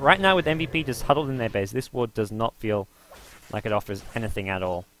a ward. But right now, with MVP just huddled in their base, this ward does not feel like it offers anything at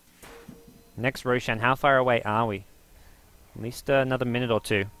all. Next, Roshan, how far away are we? At least another minute or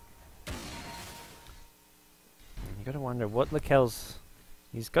two. You gotta wonder what Lakel's...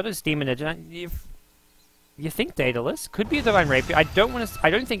 He's got his Demon Edge. If you think Daedalus could be a Divine Rapier. I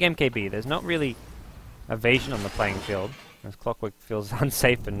don't think MKB. There's not really evasion on the playing field. As Clockwork feels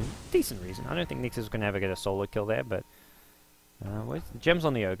unsafe and decent reason. I don't think Nyx is gonna ever get a solo kill there, but where's the gems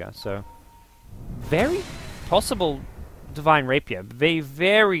on the Ogre? So very possible Divine Rapier.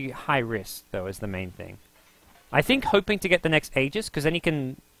 Very high risk though is the main thing. I think hoping to get the next Aegis, because then he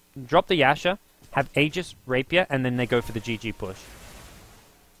can drop the Yasha, have Aegis, Rapier, and then they go for the GG push.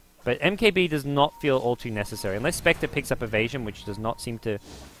 But MKB does not feel all too necessary. Unless Spectre picks up Evasion, which does not seem to...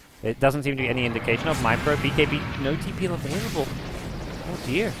 It doesn't seem to be any indication of MyPro. BKB, no TP available. Oh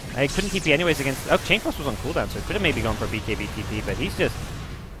dear. I couldn't TP anyways against... Oh, Chain Frost was on cooldown, so could have maybe gone for a BKB TP, but he's just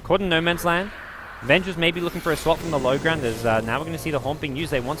caught in no man's land. Venge was maybe looking for a swap from the low ground. As now we're going to see the Haunt being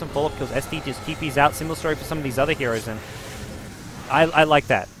used. They want some follow-up kills. SD just TPs out. Similar story for some of these other heroes, and I like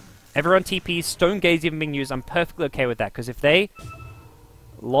that. Everyone TPs, Stone Gaze even being used. I'm perfectly okay with that, because if they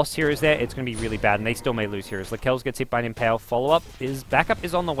lost heroes there, it's going to be really bad, and they still may lose heroes. Lakel's gets hit by an Impale. Follow-up is... Backup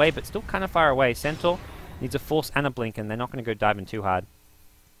is on the way, but still kind of far away. Centaur needs a Force and a Blink, and they're not going to go diving too hard.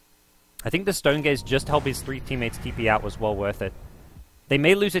 I think the Stone Gaze just to help his 3 teammates TP out was well worth it. They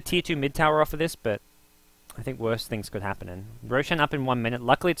may lose a tier 2 mid tower off of this, but I think worse things could happen. And Roshan up in 1 minute.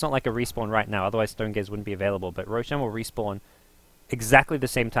 Luckily, it's not like a respawn right now, otherwise Stone Gaze wouldn't be available, but Roshan will respawn exactly the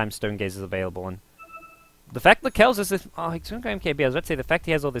same time Stone Gaze is available, and the fact that Kells is this... Oh, he's going to go MKB. I was about to say, the fact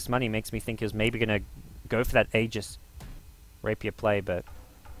he has all this money makes me think he was maybe going to go for that Aegis Rapier play, but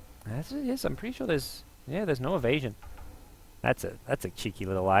as it is, I'm pretty sure there's... Yeah, there's no evasion. That's a cheeky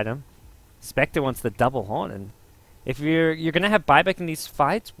little item. Spectre wants the double Haunt, and if you're going to have buyback in these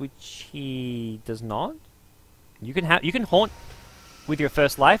fights, which he does not, you can Haunt with your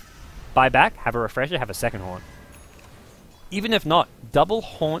first life, buy back, have a refresher, have a second Haunt. Even if not, double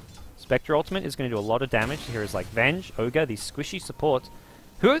Haunt Spectre ultimate is going to do a lot of damage. Heroes like Venge, Ogre, these squishy supports,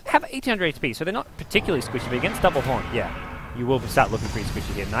 who have 1800 HP, so they're not particularly squishy, but against double Haunt, yeah, you will start looking pretty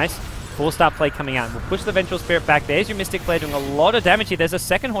squishy here. Nice. 4-star play coming out, and we'll push the Vengeful Spirit back. There's your Mystic Flare doing a lot of damage here. There's a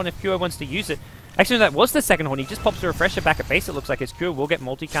second Haunt if Kuro wants to use it. Actually, no, that was the second Haunt. He just pops a refresher back at base. It looks like his Kuro will get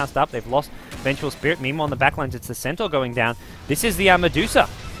multicast up. They've lost Vengeful Spirit. Meanwhile, on the backlines, it's the Centaur going down. This is the Medusa.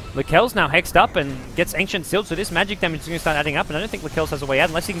 Lakel's now hexed up and gets Ancient Sealed, so this magic damage is going to start adding up, and I don't think Lakel's has a way out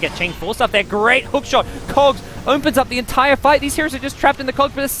unless he can get Chain 4 stuff there. Great hookshot. Cogs opens up the entire fight. These heroes are just trapped in the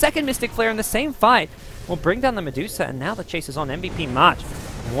Cogs for the second Mystic Flare in the same fight. We'll bring down the Medusa, and now the chase is on. MVP March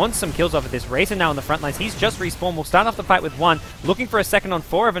wants some kills off of this. Razor now on the front lines. He's just respawned. We'll start off the fight with 1. Looking for a second on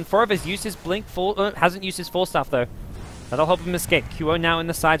Forev, and Forev has used his Blink. Hasn't used his 4-staff, though. That'll help him escape. QO now in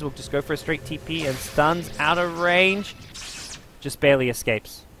the sides. We'll just go for a straight TP, and stuns out of range. Just barely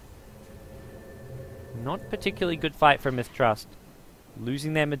escapes. Not particularly good fight for MiTH Trust.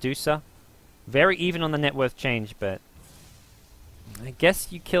 Losing their Medusa. Very even on the net worth change, but I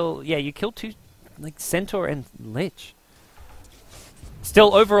guess you kill... Yeah, you kill 2, like, Centaur and Lich.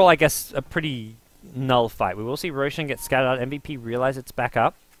 Still, overall, I guess, a pretty null fight. We will see Roshan get scattered out. MVP realize it's back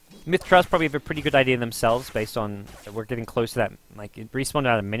up. MiTH Trust probably have a pretty good idea themselves based on... We're getting close to that. Like, it respawned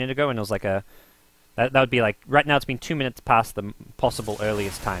out a minute ago, and it was like a... That would be like... Right now, it's been 2 minutes past the possible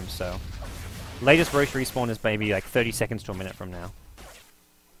earliest time, so... Latest Roche respawn is maybe like 30 seconds to a minute from now.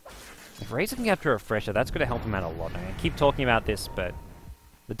 If Razor can capture a refresher, that's going to help him out a lot. I keep talking about this, but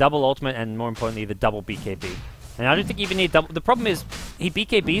the double ultimate and more importantly, the double BKB. And I don't think you even need double. The problem is, he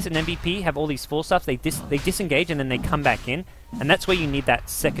BKBs and MVP have all these full stuffs. They disengage and then they come back in, and that's where you need that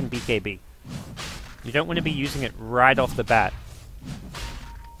second BKB. You don't want to be using it right off the bat.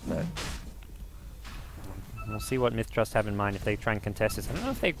 But we'll see what MiTH Trust have in mind if they try and contest this. I don't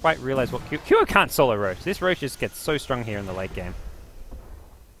know if they quite realize what Kuro can't solo Roche. This Roche just gets so strong here in the late game.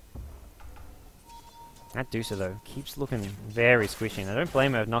 That Deucer, though, keeps looking very squishy. And I don't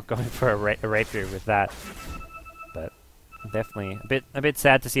blame her of not going for a rapier with that. But definitely a bit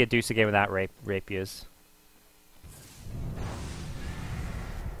sad to see a Deucer game without rapiers.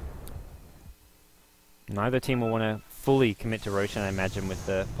 Neither team will want to fully commit to Roshan, I imagine, with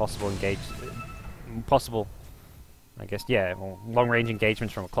the possible I guess, yeah, well, long-range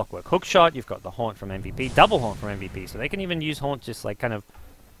engagements from a Clockwork hookshot. You've got the Haunt from MVP, double Haunt from MVP, so they can even use Haunt just like kind of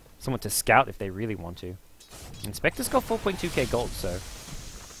somewhat to scout if they really want to. And Spectre's got 4.2k gold, so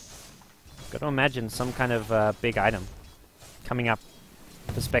got to imagine some kind of big item coming up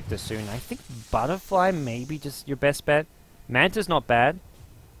for Spectre soon. I think Butterfly may be just your best bet. Manta's not bad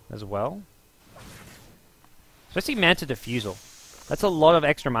as well. Especially Manta Diffusal. That's a lot of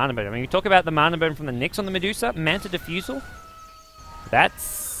extra mana burn. I mean, you talk about the mana burn from the Nyx on the Medusa, Manta Diffusal,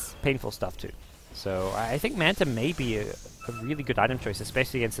 that's painful stuff too. So I think Manta may be a really good item choice,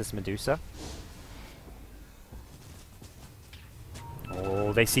 especially against this Medusa.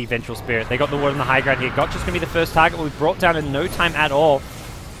 Oh, they see Ventral Spirit. They got the ward on the high ground here. Gotcha's going to be the first target, but we've brought down in no time at all.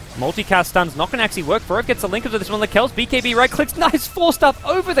 Multicast stun's not going to actually work. Farouk gets the link up to this one. Lakel's BKB right clicks. Nice 4-stuff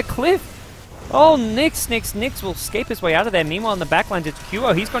over the cliff. Oh, Nyx will escape his way out of there. Meanwhile, in the backlines, it's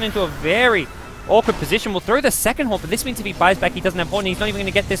Kuo. He's gone into a very awkward position. We'll throw the second Haunt, but this means if he buys back, he doesn't have Haunt. He's not even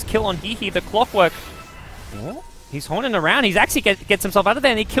going to get this kill on Hihi, the Clockwork. Oh, he's haunting around. He's actually gets himself out of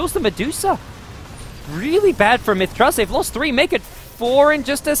there, and he kills the Medusa. Really bad for MiTH Trust. They've lost 3. Make it 4 in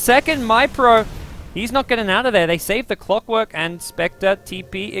just a second. MyPro, he's not getting out of there. They save the Clockwork, and Spectre,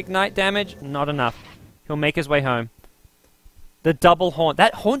 TP, Ignite damage, not enough. He'll make his way home. The double Haunt.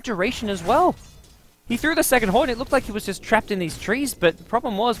 That Haunt duration as well. He threw the second Haunt. It looked like he was just trapped in these trees, but the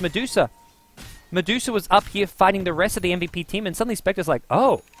problem was Medusa. Medusa was up here fighting the rest of the MVP team, and suddenly Spectre's like,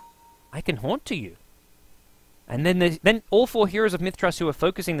 oh, I can Haunt to you. And then all 4 heroes of MiTH Trust who were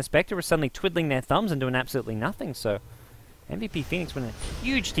focusing the Spectre were suddenly twiddling their thumbs and doing absolutely nothing, so MVP Phoenix win a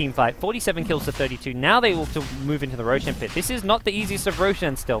huge team fight. 47 kills to 32. Now they will move into the Roshan pit. This is not the easiest of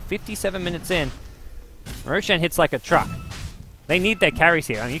Roshan still. 57 minutes in. Roshan hits like a truck. They need their carries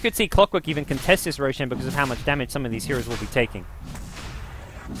here. I mean, you could see Clockwork even contest this Roshan because of how much damage some of these heroes will be taking.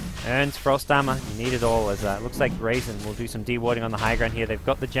 Earns Frost Armor. You need it all, as it looks like Raisin will do some dewarding on the high ground here. They've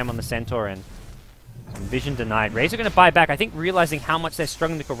got the gem on the Centaur and some vision denied. Razor going to buy back, I think, realizing how much they're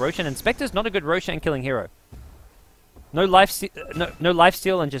struggling to kill Roshan, and Spectre's not a good Roshan killing hero. No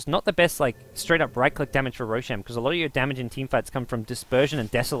lifesteal and just not the best, like, straight up right-click damage for Roshan, because a lot of your damage in teamfights come from Dispersion and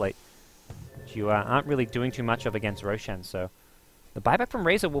Desolate, which you aren't really doing too much of against Roshan, so the buyback from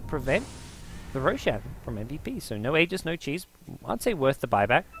Razor will prevent the Roshan from MVP, so no Aegis, no cheese. I'd say worth the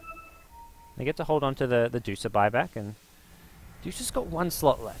buyback. They get to hold on to the Deucer buyback, and Deucer's got 1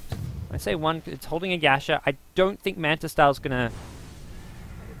 slot left. I say 1, it's holding a Yasha. I don't think Manta Style's going to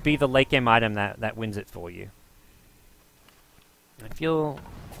be the late game item that wins it for you. I feel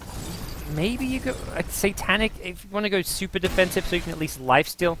maybe you go like Satanic if you want to go super defensive so you can at least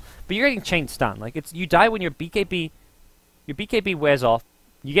lifesteal, but you're getting chain stun. Like you die when your BKB wears off.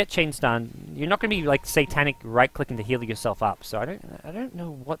 You get chain stun. You're not going to be like Satanic right clicking to heal yourself up. So I don't know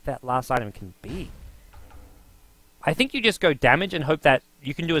what that last item can be. I think you just go damage and hope that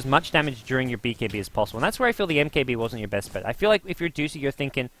you can do as much damage during your BKB as possible. And that's where I feel the MKB wasn't your best bet. I feel like if you're Deucer, you're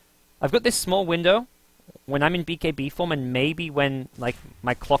thinking, I've got this small window when I'm in BKB form, and maybe when like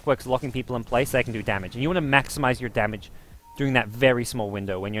my Clockwork's locking people in place, I can do damage. And you want to maximize your damage during that very small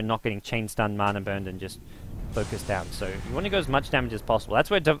window when you're not getting chain stun, mana burned, and just focused down. So you want to go as much damage as possible.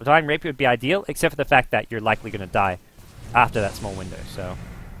 That's where Divine Rapier would be ideal, except for the fact that you're likely going to die after that small window. So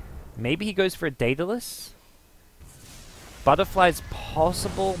maybe he goes for a Daedalus. Butterfly's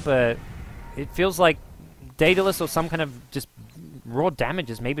possible, but it feels like Daedalus or some kind of just raw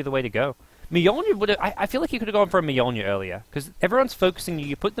damage is maybe the way to go. Mjolnir would I feel like you could have gone for a Mjolnir earlier, because everyone's focusing you.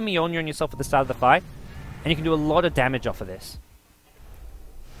 You put the Mjolnir on yourself at the start of the fight, and you can do a lot of damage off of this.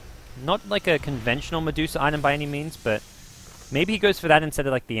 Not like a conventional Medusa item by any means, but maybe he goes for that instead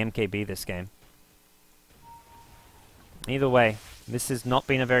of like the MKB this game. Either way, this has not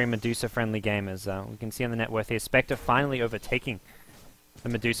been a very Medusa-friendly game, as we can see on the net worth here. Spectre finally overtaking the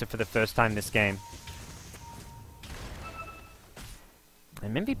Medusa for the first time this game.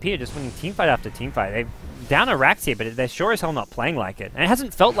 And MVP are just winning teamfight after teamfight. They're down a Rax here, but they're sure as hell not playing like it. And it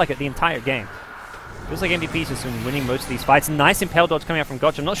hasn't felt like it the entire game. Feels like MVP's just been winning most of these fights. Nice impale dodge coming out from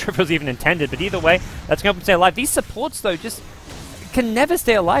Gotch. I'm not sure if it was even intended, but either way, that's going to help him stay alive. These supports, though, just can never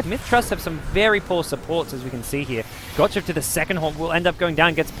stay alive. MiTH Trust have some very poor supports, as we can see here. Gotcha to the second haunt will end up going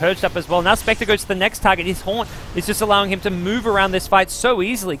down, gets purged up as well. Now Spectre goes to the next target. His haunt is just allowing him to move around this fight so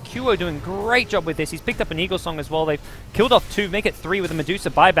easily. Qo doing a great job with this. He's picked up an Eagle Song as well. They've killed off 2, make it 3 with a Medusa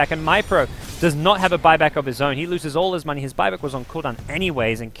buyback, and MyPro does not have a buyback of his own. He loses all his money. His buyback was on cooldown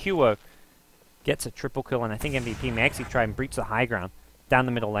anyways, and Qo gets a triple kill, and I think MVP may actually try and breach the high ground down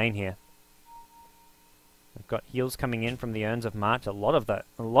the middle lane here. We've got heals coming in from the Urns of March, a lot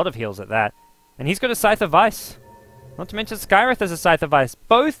of heals at that. And he's got a Scythe of Ice. Not to mention Skyreth has a Scythe of Ice.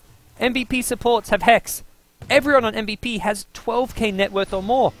 Both MVP supports have Hex. Everyone on MVP has 12k net worth or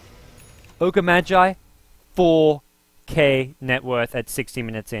more. Ogre Magi, 4k net worth at 60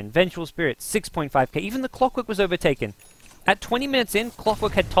 minutes in. Vengeful Spirit, 6.5k. Even the Clockwork was overtaken. At 20 minutes in,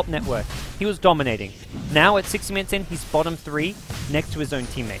 Clockwork had top net worth. He was dominating. Now, at 60 minutes in, he's bottom 3 next to his own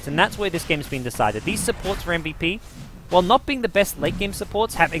teammates. And that's where this game's been decided. These supports for MVP, while not being the best late game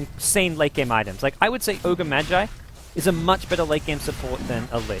supports, have insane late game items. Like, I would say Ogre Magi is a much better late game support than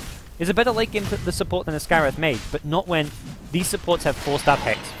a Lich. Is a better late game the support than a Skywrath Mage, but not when these supports have 4-star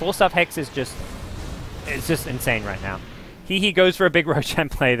Hex. 4-star Hex is just, it's just insane right now. He goes for a big Roshan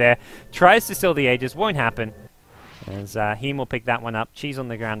play there. Tries to steal the Aegis, won't happen. As Heem will pick that one up. Cheese on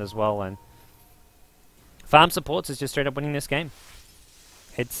the ground as well, and Farm Supports is just straight up winning this game.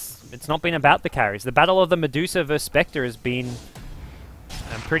 It's not been about the carries. The battle of the Medusa versus Spectre has been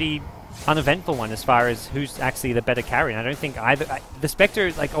a pretty uneventful one as far as who's actually the better carry. And I don't think either... the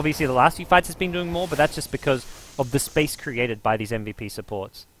Spectre, like obviously the last few fights has been doing more, but that's just because of the space created by these MVP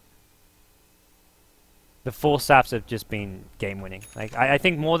supports. The 4 staffs have just been game winning. Like I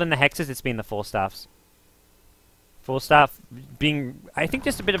think more than the Hexes, it's been the 4 staffs. 4-staff being, I think,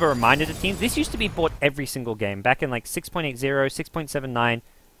 just a bit of a reminder to teams. This used to be bought every single game. Back in like 6.80, 6.79,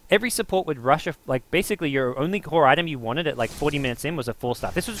 every support would rush, like basically your only core item you wanted at like 40 minutes in was a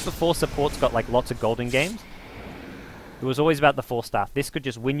 4-staff. This was before supports got like lots of golden games. It was always about the 4-staff. This could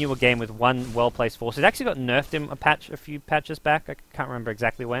just win you a game with one well-placed force. It actually got nerfed in a few patches back. I can't remember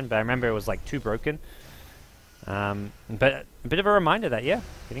exactly when, but I remember it was like too broken. But a bit of a reminder that, yeah,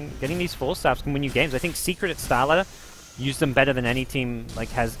 getting these 4-staffs can win you games. I think Secret at Starladder used them better than any team like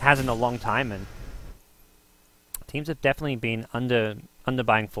has in a long time, and teams have definitely been under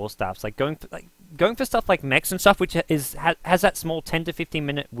buying 4-staffs. Like going for stuff like mechs and stuff, which has that small 10 to 15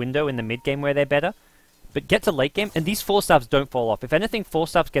 minute window in the mid game where they're better, but get to late game and these 4-staffs don't fall off. If anything,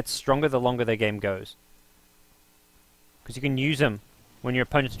 4-staffs get stronger the longer their game goes, because you can use them when your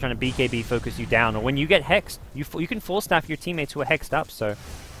opponent's trying to BKB focus you down, or when you get hexed, you can 4-staff your teammates who are hexed up. So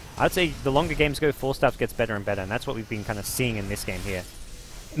I'd say the longer games go, 4-staffs gets better and better, and that's what we've been kind of seeing in this game here.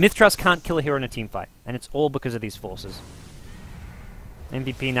 MiTH Trust can't kill a hero in a team fight, and it's all because of these forces.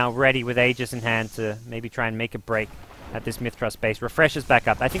 MVP now ready with Aegis in hand to maybe try and make a break at this MiTH Trust base. Refresher's back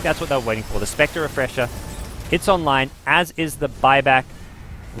up. I think that's what they were waiting for. The Spectre Refresher, it's online, as is the buyback,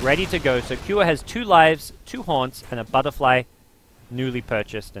 ready to go. So Qo has 2 lives, 2 haunts, and a Butterfly newly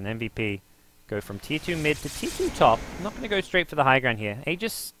purchased, and MVP go from tier 2 mid to tier 2 top. I'm not going to go straight for the high ground here.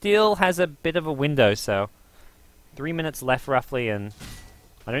 Aegis still has a bit of a window, so 3 minutes left roughly, and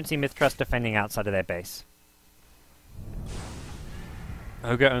I don't see MiTH Trust defending outside of their base.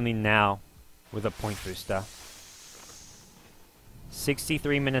 Ogre only now with a point booster.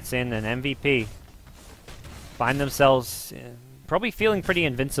 63 minutes in, and MVP find themselves probably feeling pretty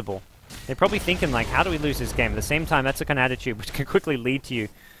invincible. They're probably thinking, like, how do we lose this game? At the same time, that's the kind of attitude which can quickly lead to you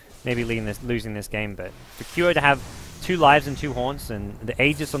maybe losing this game. But for Qo to have 2 lives and 2 haunts, and the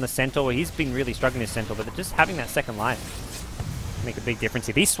Aegis on the Centaur, he's been really struggling this Centaur, but just having that second life make a big difference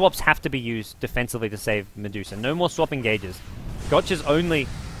here. These swaps have to be used defensively to save Medusa. No more swap engages. Gotcha's only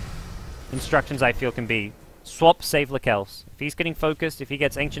instructions, I feel, can be swap, save Lekels. If he's getting focused, if he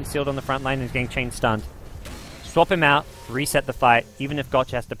gets Ancient Sealed on the front line and he's getting chain stunned, swap him out, reset the fight, even if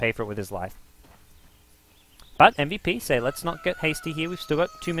Gotcha has to pay for it with his life. But MVP say, let's not get hasty here. We've still got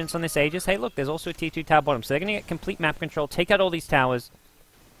 2 minutes on this Aegis. Hey, look, there's also a tier 2 tower bottom. So they're going to get complete map control, take out all these towers,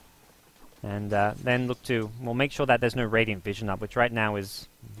 and then look to, we'll make sure that there's no Radiant Vision up, which right now is,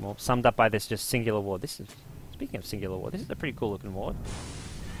 well, summed up by this just singular ward. This is, speaking of singular ward, this is a pretty cool looking ward.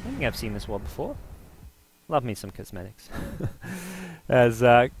 I don't think I've seen this ward before. Love me some cosmetics. As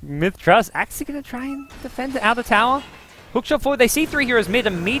MiTH Trust actually going to try and defend out the tower. Hookshot forward. They see 3 heroes mid.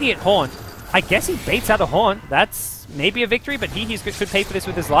 Immediate haunt. I guess he baits out a haunt. That's maybe a victory, but he could pay for this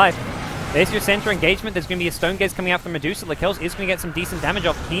with his life. There's your center engagement. There's going to be a Stone Gaze coming out from Medusa. Lekels is going to get some decent damage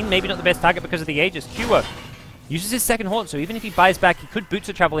off. Keen, maybe not the best target because of the Aegis. Qo Uses his second haunt, so even if he buys back, he could boots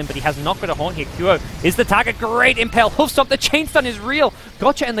the travel in, but he has not got a haunt here. Kuo is the target. Great impale. Hoofstop. The chain stun is real.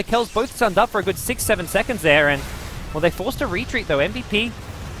 Gotcha and the Kells both stunned up for a good 6-7 seconds there, and well, they forced a retreat though. MVP.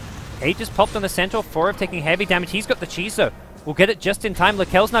 Aegis popped on the Centaur. 4 taking heavy damage. He's got the cheese though. We'll get it just in time.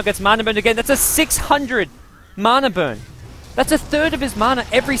 Lakells now gets mana burn again. That's a 600 mana burn. That's a third of his mana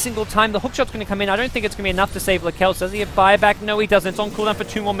every single time. The hookshot's going to come in. I don't think it's going to be enough to save Lakells. Does he have buyback? No, he doesn't. It's on cooldown for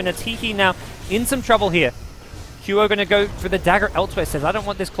 2 more minutes. Hehe now in some trouble here. Huo going to go for the dagger elsewhere. Says, I don't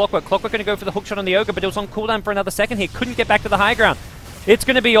want this Clockwork. Clockwork going to go for the hookshot on the Ogre, but it was on cooldown for another second here. Couldn't get back to the high ground. It's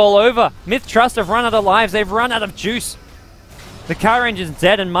going to be all over. MiTH Trust have run out of lives. They've run out of juice. The Car Range is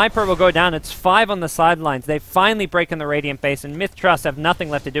dead, and MyPro will go down. It's 5 on the sidelines. They've finally broken the Radiant base, and MiTH Trust have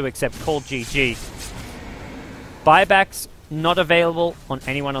nothing left to do except call GG. Buybacks not available on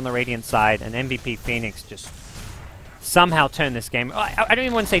anyone on the Radiant side, and MVP Phoenix just somehow turned this game. I don't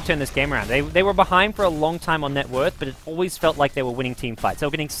even want to say turn this game around. They were behind for a long time on net worth, but it always felt like they were winning team fights. They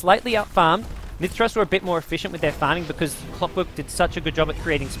were getting slightly out-farmed. MiTH Trust were a bit more efficient with their farming because Clockwork did such a good job at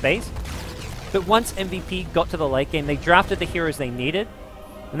creating space. But once MVP got to the late game, they drafted the heroes they needed.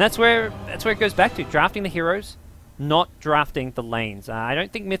 And that's where it goes back to. Drafting the heroes, not drafting the lanes. I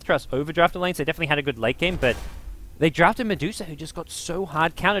don't think MiTH Trust overdrafted lanes. They definitely had a good late game, but they drafted Medusa, who just got so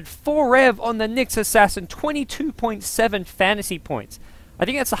hard counted. 4 rev on the Nyx Assassin, 22.7 fantasy points. I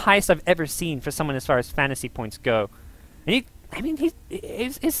think that's the highest I've ever seen for someone as far as fantasy points go. And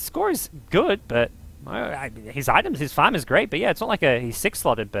his score is good, but his items, his farm is great, but yeah, it's not like he's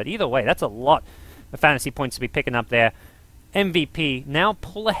 6-slotted, but either way, that's a lot of fantasy points to be picking up there. MVP now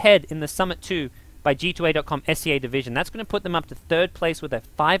pull ahead in the Summit 2 by G2A.com SEA division. That's going to put them up to 3rd place with a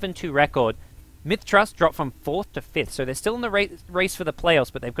 5-2 record. MiTH Trust dropped from 4th to 5th, so they're still in the race for the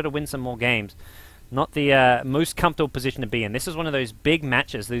playoffs, but they've got to win some more games. Not the most comfortable position to be in. This is one of those big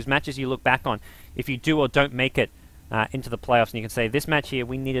matches, those matches you look back on if you do or don't make it into the playoffs, and you can say, this match here,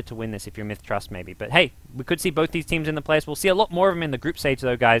 we needed to win this if you're MiTH Trust maybe. But hey, we could see both these teams in the playoffs. We'll see a lot more of them in the group stage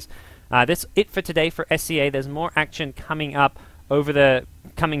though, guys. That's it for today for SCA. There's more action coming up over the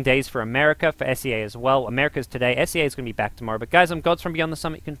coming days for America, for SEA as well. America's today. SEA is going to be back tomorrow. But guys, I'm Gods from Beyond the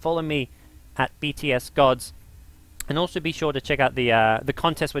Summit. You can follow me at BTS Gods. And also be sure to check out the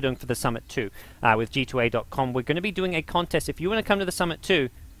contest we're doing for the Summit 2 with G2A.com. We're going to be doing a contest. If you want to come to the Summit 2,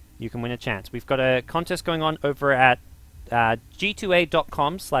 you can win a chance. We've got a contest going on over at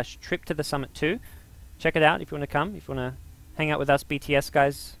G2A.com/trip to the Summit 2. Check it out if you want to come. If you want to hang out with us BTS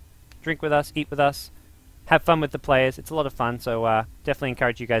guys, drink with us, eat with us, have fun with the players. It's a lot of fun, so definitely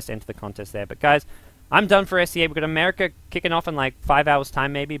encourage you guys to enter the contest there. But guys, I'm done for SEA. We've got America kicking off in like 5 hours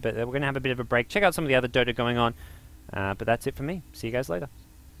time maybe, but we're going to have a bit of a break. Check out some of the other Dota going on. But that's it for me. See you guys later.